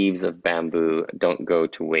the leaves of bamboo don't go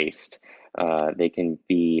to waste. They can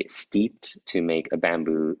be steeped to make a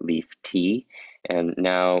bamboo leaf tea. And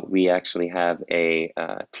now we actually have a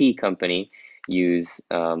tea company use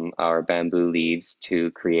our bamboo leaves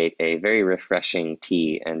to create a very refreshing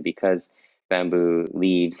tea. And because bamboo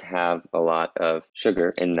leaves have a lot of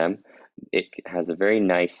sugar in them, it has a very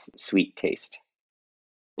nice sweet taste.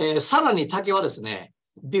 さらに竹はですね、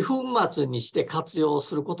微粉末にして活用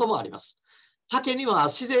することもあります。竹には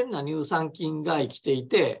自然な乳酸菌が生きてい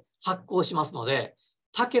て発酵しますので、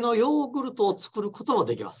竹のヨーグルトを作ることも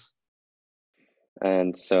できます。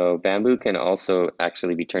And so bamboo can also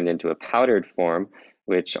actually be turned into a powdered form,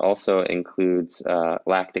 which also includes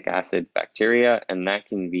lactic acid bacteria, and that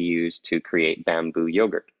can be used to create bamboo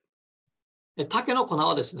yogurt. 竹の粉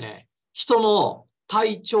はですね、人の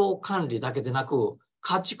体調管理だけでなく、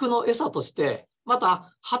家畜の餌として、ま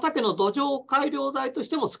た畑の土壌改良剤とし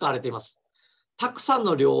ても使われています。たくさん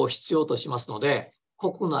の量を必要としますので、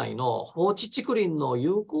国内の放置竹林の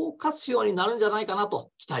有効活用になるんじゃないかな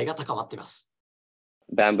と期待が高まっています。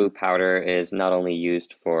Bamboo powder is not only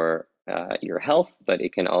used for your health, but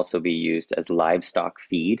it can also be used as livestock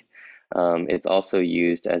feed. It's also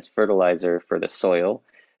used as fertilizer for the soil.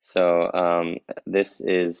 So this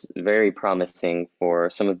is very promising for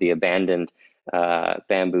some of the abandoned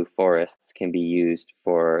bamboo forests can be used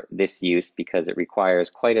for this use because it requires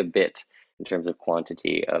quite a bit in terms of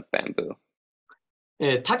quantity of bamboo.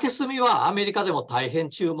 竹炭はアメリカでも大変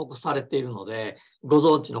注目されているので、ご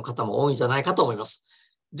存知の方も多いんじゃないかと思います。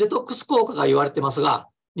デトックス効果が言われてますが、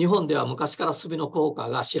日本では昔から炭の効果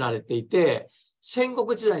が知られていて、戦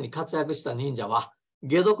国時代に活躍した忍者は、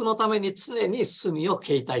解毒のために常に炭を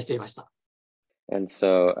携帯していました。And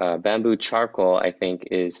so bamboo charcoal, I think,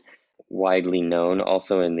 is widely known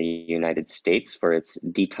also in the United States for its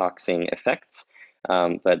detoxing effects.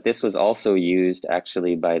 But this was also used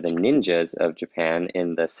actually by the ninjas of Japan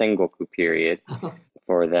in the Sengoku period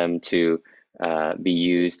for them to be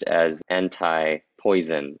used as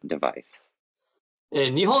anti-poison device.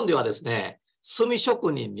 日本ではですね、炭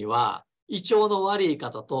職人には胃腸の悪い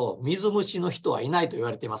方と水虫の人はいないと言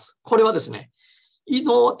われています。これはですね、胃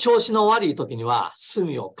の調子の悪い時には炭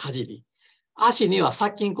をかじり、足には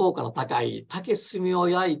殺菌効果の高い竹炭を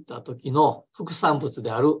焼いた時の副産物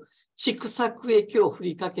である畜作液を振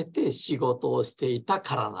りかけて仕事をしていた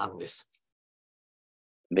からなんです。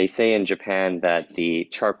They say in Japan that the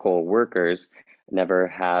charcoal workers never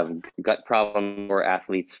have gut problem or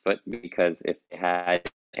athlete's foot because if they had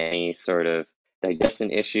any sort of digestion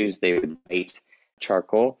issues, they would bite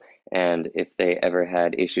charcoal. And if they ever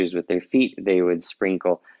had issues with their feet, they would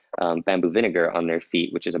sprinkle bamboo vinegar on their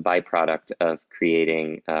feet, which is a byproduct of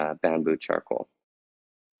creating bamboo charcoal.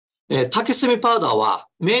 竹炭パウダーは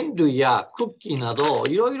麺類やクッキーなど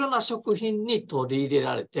いろいろな食品に取り入れ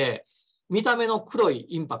られて、見た目の黒い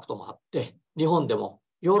インパクトもあって、日本でも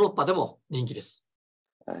ヨーロッパでも人気です。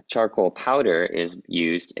Charcoal powder is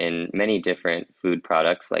used in many different food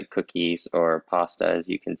products like cookies or pasta, as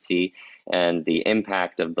you can see, and the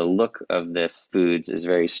impact of the look of this foods is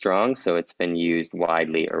very strong, so it's been used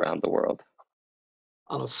widely around the world.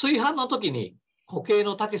 炊飯の時に固形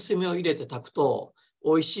の竹炭を入れて炊くと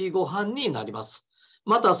美味しいご飯になります。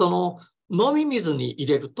またその飲み水に入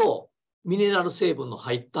れるとミネラル成分の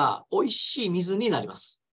入った美味しい水になりま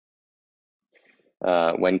す。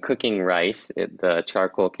When cooking rice, the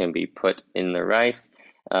charcoal can be put in the rice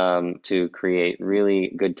to create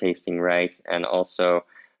really good tasting rice, and also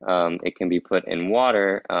it can be put in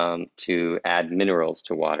water to add minerals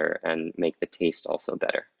to water and make the taste also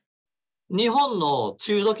better. 日本の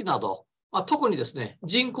梅雨時など、特にですね、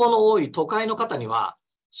人口の多い都会の方には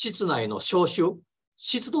室内の消臭、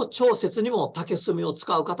湿度調節にも竹炭を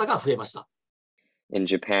使う方が増えました。In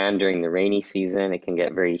Japan, during the rainy season, it can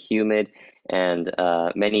get very humid, and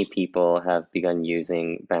many people have begun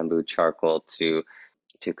using bamboo charcoal to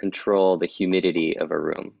control the humidity of a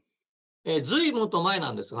room. 随分と前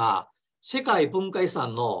なんですが、世界文化遺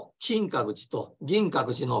産の金閣寺と銀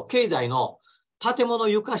閣寺の境内の建物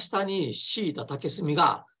床下に敷いた竹炭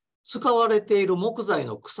が使われている木材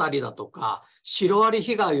の鎖だとかシロアリ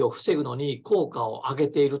被害を防ぐのに効果を上げ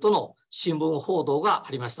ているとの新聞報道が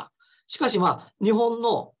ありました。しかし日本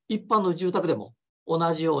の一般の住宅でも同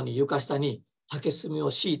じように床下に竹炭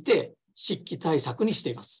を敷いて湿気対策にし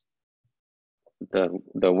ています。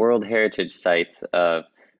The World Heritage sites of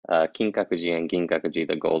Kinkakuji and Ginkakuji,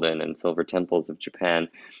 the golden and silver temples of Japan,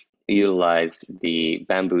 utilized the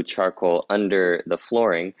bamboo charcoal under the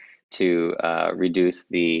flooring to reduce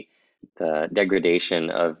the degradation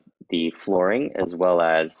of the flooring as well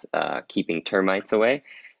as keeping termites away.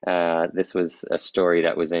 This was a story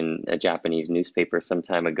that was in a Japanese newspaper some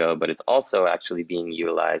time ago, but it's also actually being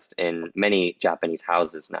utilized in many Japanese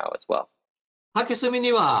houses now as well. 竹炭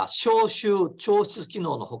には消臭・調湿機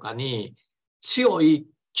能のほかに強い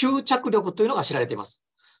吸着力というのが知られています。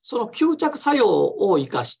その吸着作用を生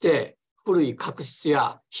かして古い角質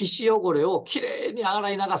や皮脂汚れをきれいに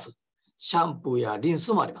洗い流すシャンプーやリン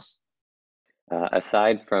スもあります。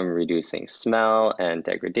Aside from reducing smell and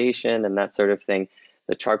degradation and that sort of thing,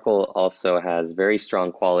 the charcoal also has very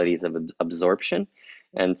strong qualities of absorption.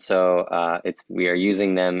 And so we are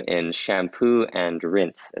using them in shampoo and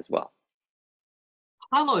rinse as well.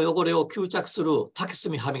 歯の汚れを吸着する竹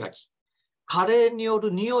炭歯磨き、加齢によ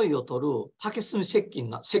る匂いを取る竹炭石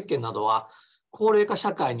鹸などは、高齢化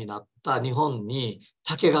社会になった日本に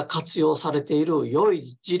竹が活用されている良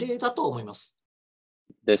い事例だと思います。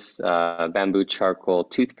This bamboo charcoal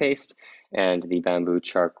toothpaste and the bamboo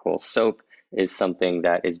charcoal soap is something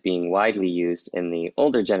that is being widely used in the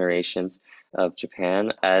older generations of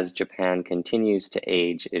Japan. As Japan continues to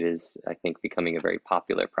age, it is, I think, becoming a very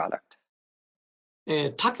popular product.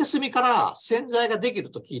 竹炭から洗剤ができ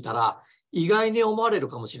ると聞いたら意外に思われる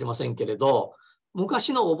かもしれませんけれど、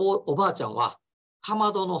昔のおばあちゃんはか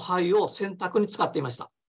まどの灰を洗濯に使っていまし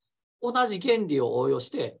た。同じ原理を応用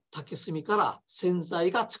して竹炭から洗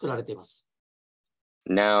剤が作られています。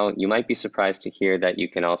Now, you might be surprised to hear that you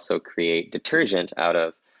can also create detergent out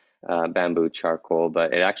of bamboo charcoal,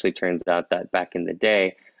 but it actually turns out that back in the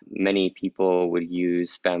day, many people would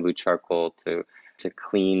use bamboo charcoal to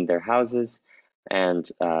clean their houses.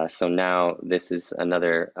 And so now this is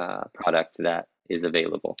another product that is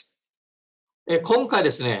available. 今回で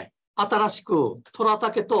すね、新しくトラタ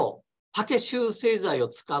ケと竹集成剤を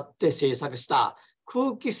使って製作した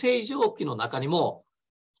空気清浄機の中にも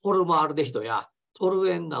ホルマールデヒドやトル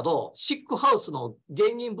エンなどシックハウスの原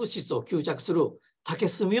因物質を吸着する竹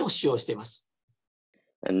炭を使用しています。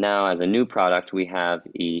And now as a new product, we have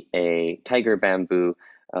a tiger bamboo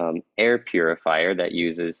air purifier that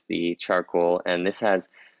uses the charcoal, and this has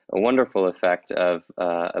a wonderful effect of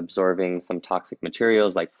absorbing some toxic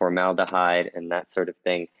materials like formaldehyde and that sort of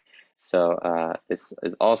thing. So this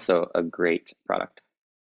is also a great product.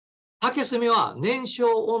 竹炭は燃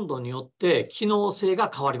焼温度によって機能性が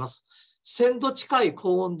変わります。1000度近い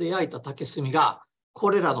高温で焼いた竹炭がこ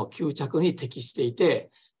れらの吸着に適してい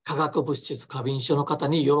て、化学物質過敏症の方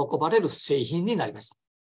に喜ばれる製品になりました。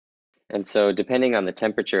And so depending on the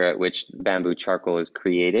temperature at which bamboo charcoal is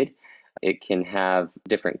created, it can have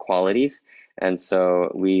different qualities. And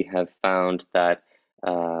so we have found that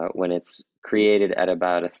when it's created at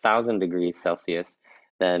about 1,000 degrees Celsius,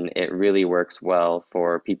 then it really works well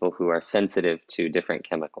for people who are sensitive to different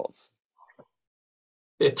chemicals.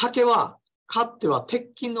 竹はかつては鉄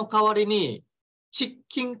筋の代わりに窒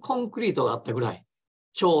筋コンクリートがあったぐらい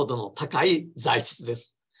強度の高い材質で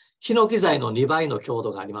す。ヒノキ材の2倍の強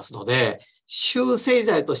度がありますので、集成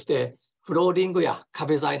材としてフローリングや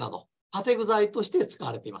壁材など建具材として使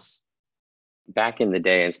われています。Back in the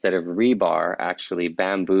day, instead of rebar, actually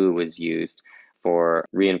bamboo was used for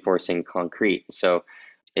reinforcing concrete. So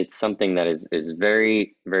it's something that is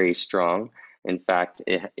very, very strong. In fact,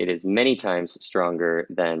 it is many times stronger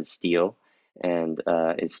than steel and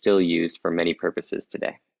is still used for many purposes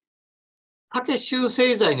today. 竹集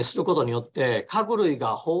成材にすることによって家具類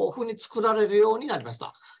が豊富に作られるようになりまし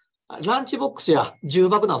た。ランチボックスや重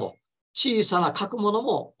箱など小さな角物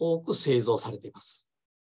も多く製造されています。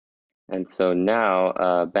And so now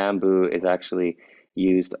bamboo is actually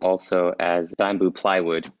used also as bamboo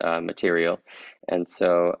plywood material. And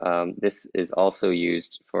so this is also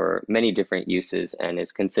used for many different uses and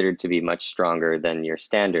is considered to be much stronger than your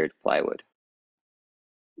standard plywood.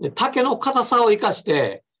 竹の硬さを生かし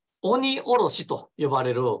て鬼おろしと呼ば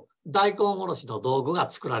れる大根おろしの道具が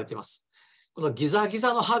作られています。このギザギ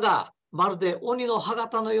ザの刃がまるで鬼の歯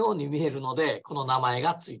型のように見えるので、この名前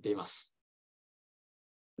がついています。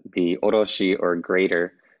The oroshi or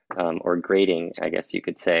grater, or grating, I guess you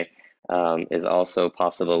could say, is also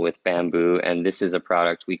possible with bamboo, and this is a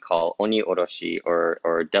product we call oni oroshi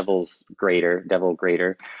or devil's grater, devil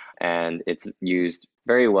grater, and it's used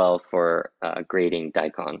very well for grating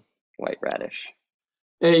daikon, white radish.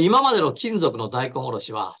 今までの金属の大根おろ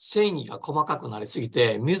しは繊維が細かくなりすぎ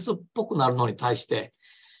て水っぽくなるのに対して、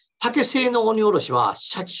竹製の鬼おろしは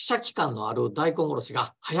シャキシャキ感のある大根おろし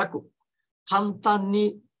が早く簡単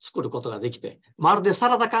に作ることができて、まるでサ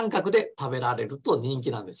ラダ感覚で食べられると人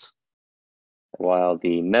気なんです。While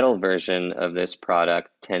the metal version of this product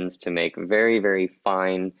tends to make very, very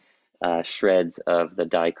fine shreds of the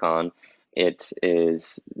daikon, it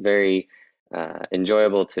is very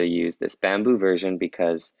enjoyable to use this bamboo version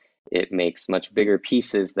because it makes much bigger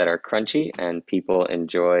pieces that are crunchy, and people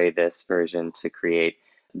enjoy this version to create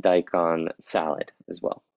daikon salad as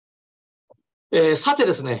well. さて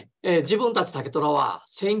ですね、自分たち竹虎は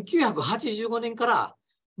1985年から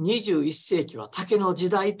21世紀は竹の時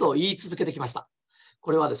代と言い続けてきました。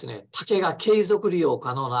これはですね、竹が継続利用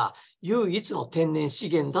可能な唯一の天然資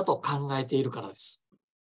源だと考えているからです。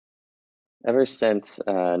Ever since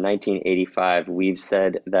 1985, we've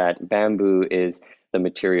said that bamboo is the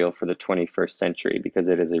material for the 21st century because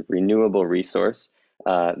it is a renewable resource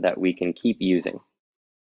that we can keep using.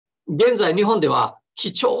 現在、日本では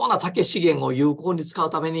貴重な竹資源を有効に使う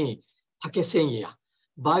ために、竹繊維や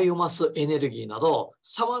バイオマスエネルギーなど、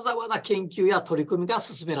様々な研究や取り組みが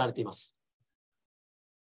進められています。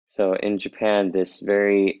So in Japan, this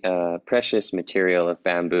very precious material of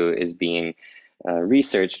bamboo is being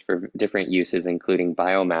researched for different uses, including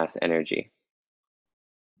biomass energy.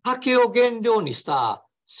 竹を原料にした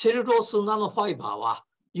セルロースナノファイバーは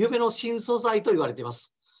夢の新素材と言われていま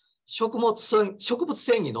す。植物繊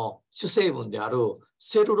維の主成分である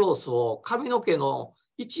セルロースを髪の毛の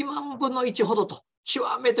1万分の1ほどと極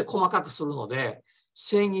めて細かくするので、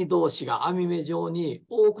繊維同士が網目状に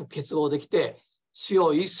多く結合できて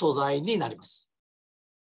強い素材になります。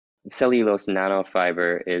Cellulose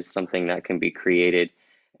nanofiber is something that can be created,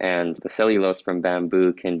 and the cellulose from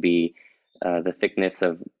bamboo can be the thickness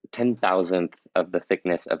of 10,000th of the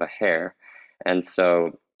thickness of a hair. And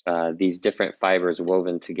so these different fibers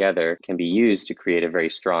woven together can be used to create a very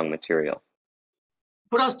strong material.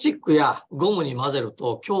 プラスチックやゴムに混ぜる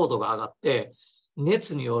と強度が上がって、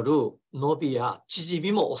熱による伸びや縮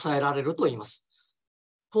みも抑えられるといいます。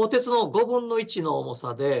鋼鉄の5分の1の重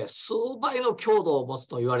さで数倍の強度を持つ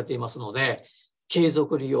と言われていますので、継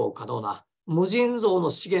続利用可能な無尽蔵の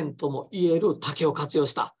資源とも言える竹を活用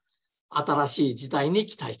した新しい時代に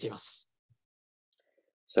期待しています。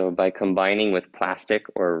So by combining with plastic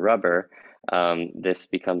or rubber, this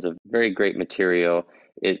becomes a very great material.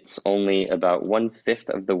 It's only about 1/5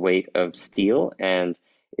 of the weight of steel, and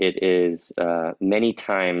it is many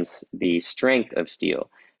times the strength of steel.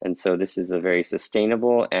 And so this is a very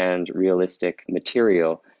sustainable and realistic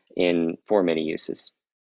material for many uses.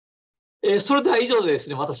 それでは以上でです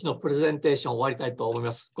ね、私のプレゼンテーションを終わりたいと思い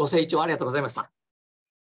ます。ご清聴ありがとうございました。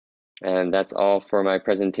And that's all for my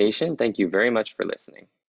presentation. Thank you very much for listening.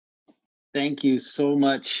 Thank you so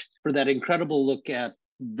much for that incredible look at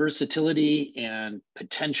versatility and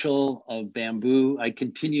potential of bamboo. I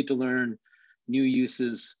continue to learn new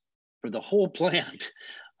uses for the whole plant.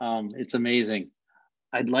 It's amazing.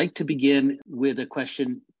 I'd like to begin with a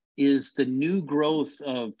question. Is the new growth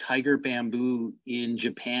of tiger bamboo in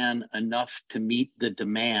Japan enough to meet the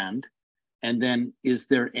demand? And then is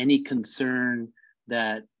there any concern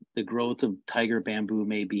that the growth of tiger bamboo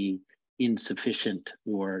may be insufficient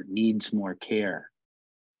or needs more care?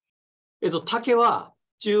 竹は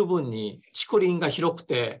十分に竹林が広く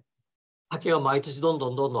て、竹は毎年どん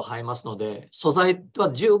どん生えますので、素材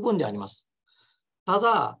は十分であります。た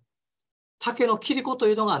だ、竹の切り子と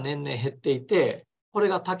いうのが年々減っていて、これ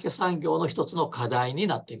が竹産業の一つの課題に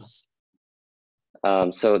なっています。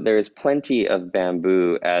So there is plenty of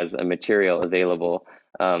bamboo as a material available,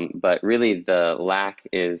 but really the lack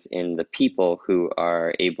is in the people who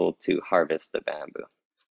are able to harvest the bamboo.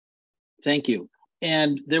 Thank you.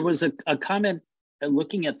 And there was a comment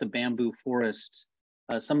looking at the bamboo forests,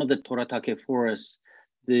 some of the Toratake forests,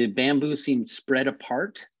 the bamboo seemed spread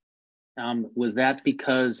apart. Was that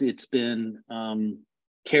because it's been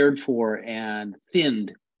cared for and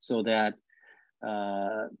thinned so that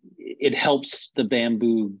it helps the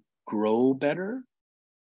bamboo grow better?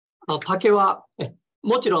 竹は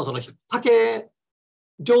もちろんその竹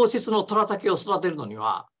良質のトラ竹を育てるのに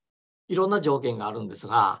はいろんな条件があるんです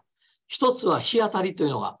が、一つは日当たりという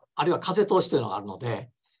のが、あるいは風通しというのがあるの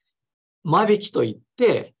で、間引きといっ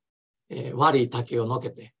て、悪い竹をの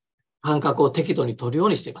けて間隔を適度に取るよう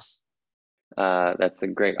にしています。That's a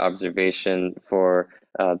great observation. For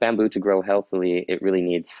bamboo to grow healthily, it really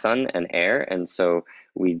needs sun and air. And so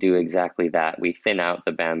we do exactly that. We thin out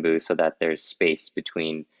the bamboo so that there's space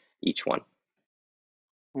between each one.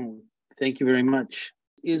 Thank you very much.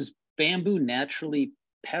 Is bamboo naturally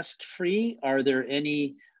pest-free? Are there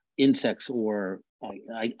any insects or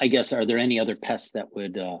I guess, are there any other pests that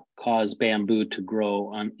would cause bamboo to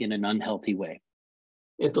grow in an unhealthy way?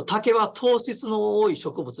 竹は糖質の多い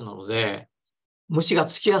植物なので、虫が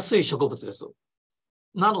つきやすい植物です。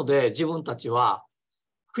なので、自分たちは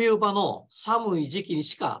冬場の寒い時期に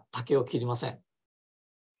しか竹を切りません。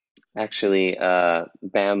Actually,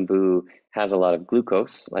 bamboo has a lot of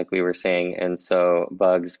glucose, like we were saying, and so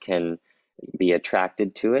bugs can be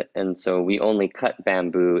attracted to it. And so we only cut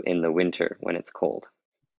bamboo in the winter when it's cold.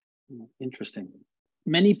 Interesting.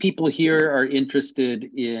 Many people here are interested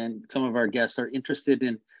in, some of our guests are interested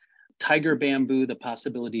in tiger bamboo, the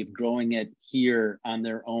possibility of growing it here on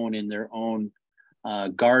their own, in their own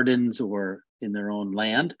gardens or in their own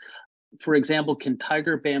land. For example, can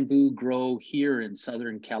tiger bamboo grow here in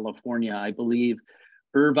Southern California? I believe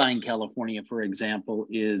Irvine, California, for example,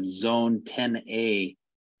 is zone 10A.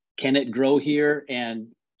 Can it grow here? And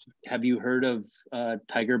have you heard of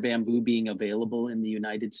tiger bamboo being available in the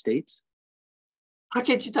United States?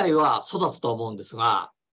 竹自体は育つと思うんです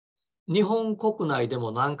が、日本国内で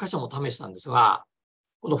も何箇所も試したんですが、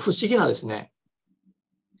この不思議なですね、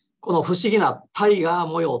この不思議なタイガー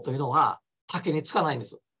模様というのが竹につかないんで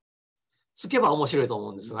す。つけば面白いと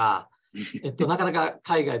思うんですが、なかなか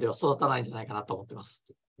海外では育たないんじゃないかなと思っています。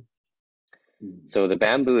So the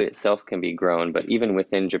bamboo itself can be grown, but even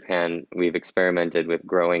within Japan, we've experimented with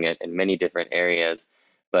growing it in many different areas.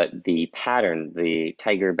 But the pattern, the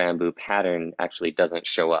tiger bamboo pattern, actually doesn't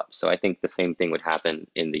show up. So I think the same thing would happen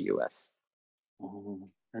in the US. Oh,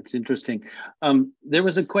 that's interesting. There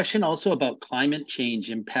was a question also about climate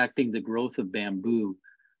change impacting the growth of bamboo.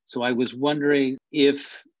 So I was wondering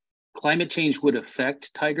if climate change would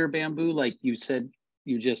affect tiger bamboo. Like you said,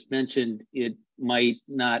 you just mentioned, it might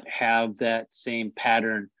not have that same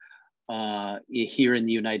pattern here in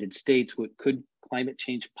the United States. Could climate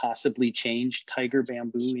change possibly change tiger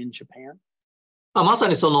bamboo in Japan? まさ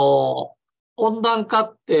にその温暖化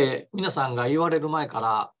って皆さんが言われる前か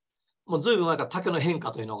ら、もうずいぶん前から竹の変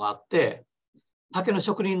化というのがあって、竹の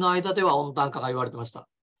職人の間では温暖化が言われてました。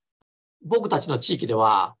僕たちの地域で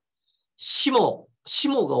は、霜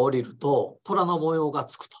が降りると虎の模様が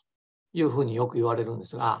つくというふうによく言われるんで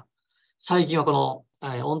すが、最近はこの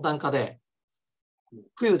温暖化で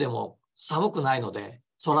冬でも寒くないので、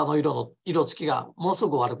空の色付きがものす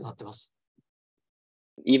ごく悪くなってます。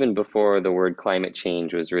Even before the word climate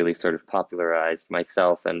change was really sort of popularized,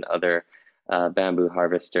 myself and other bamboo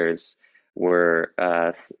harvesters were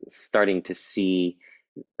starting to see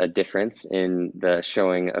a difference in the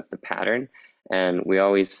showing of the pattern. And we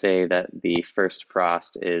always say that the first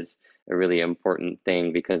frost is a really important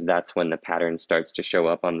thing because that's when the pattern starts to show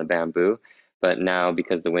up on the bamboo. But now,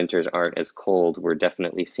 because the winters aren't as cold, we're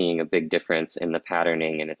definitely seeing a big difference in the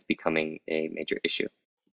patterning, and it's becoming a major issue.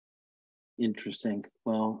 Interesting.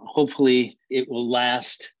 Well, hopefully it will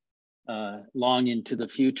last long into the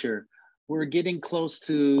future. We're getting close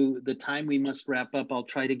to the time we must wrap up. I'll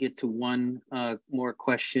try to get to one more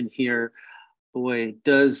question here. Boy,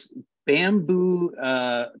 does bamboo,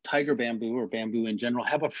 tiger bamboo or bamboo in general,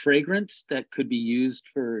 have a fragrance that could be used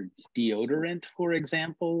for deodorant, for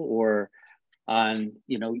example, or on,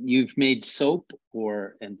 you've made soap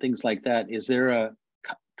and things like that. Is there a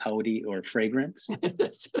kaori or fragrance?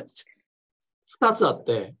 2つあっ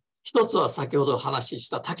て、1つは先ほど話し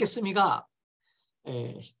た竹炭が、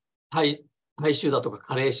体臭だとか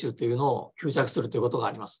加齢臭というのを吸着するということが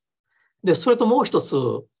あります。で、それともう1つ、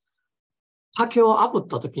竹を炙っ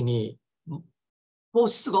た時に糖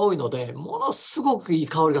質が多いので、ものすごくいい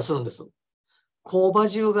香りがするんです。工場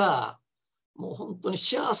中がもう本当に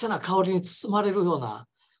幸せな香りに包まれるような、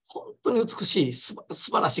本当に美しい、素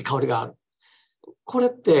晴らしい香りがある。これっ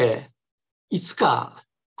ていつか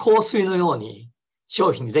香水のように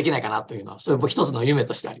商品にできないかなというのは、それも一つの夢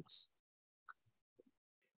としてあります。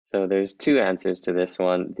So there's two answers to this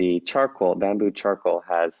one. The charcoal, bamboo charcoal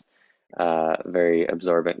has very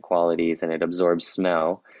absorbent qualities and it absorbs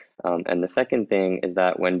smell. And the second thing is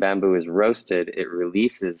that when bamboo is roasted, it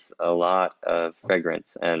releases a lot of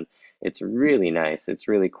fragrance and it's really nice. It's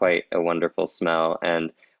really quite a wonderful smell.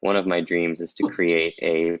 And one of my dreams is to create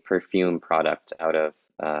a perfume product out of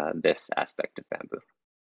this aspect of bamboo.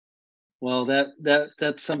 Well,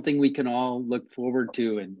 that's something we can all look forward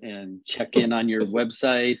to and check in on your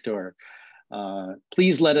website, or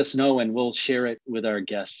please let us know and we'll share it with our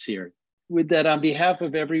guests here. With that, on behalf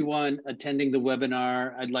of everyone attending the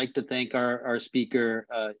webinar, I'd like to thank our speaker,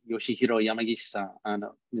 Yoshihiro Yamagishi-san.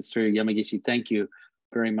 Mr. Yamagishi, thank you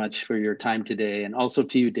very much for your time today, and also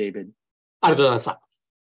to you, David. ありがとうございました。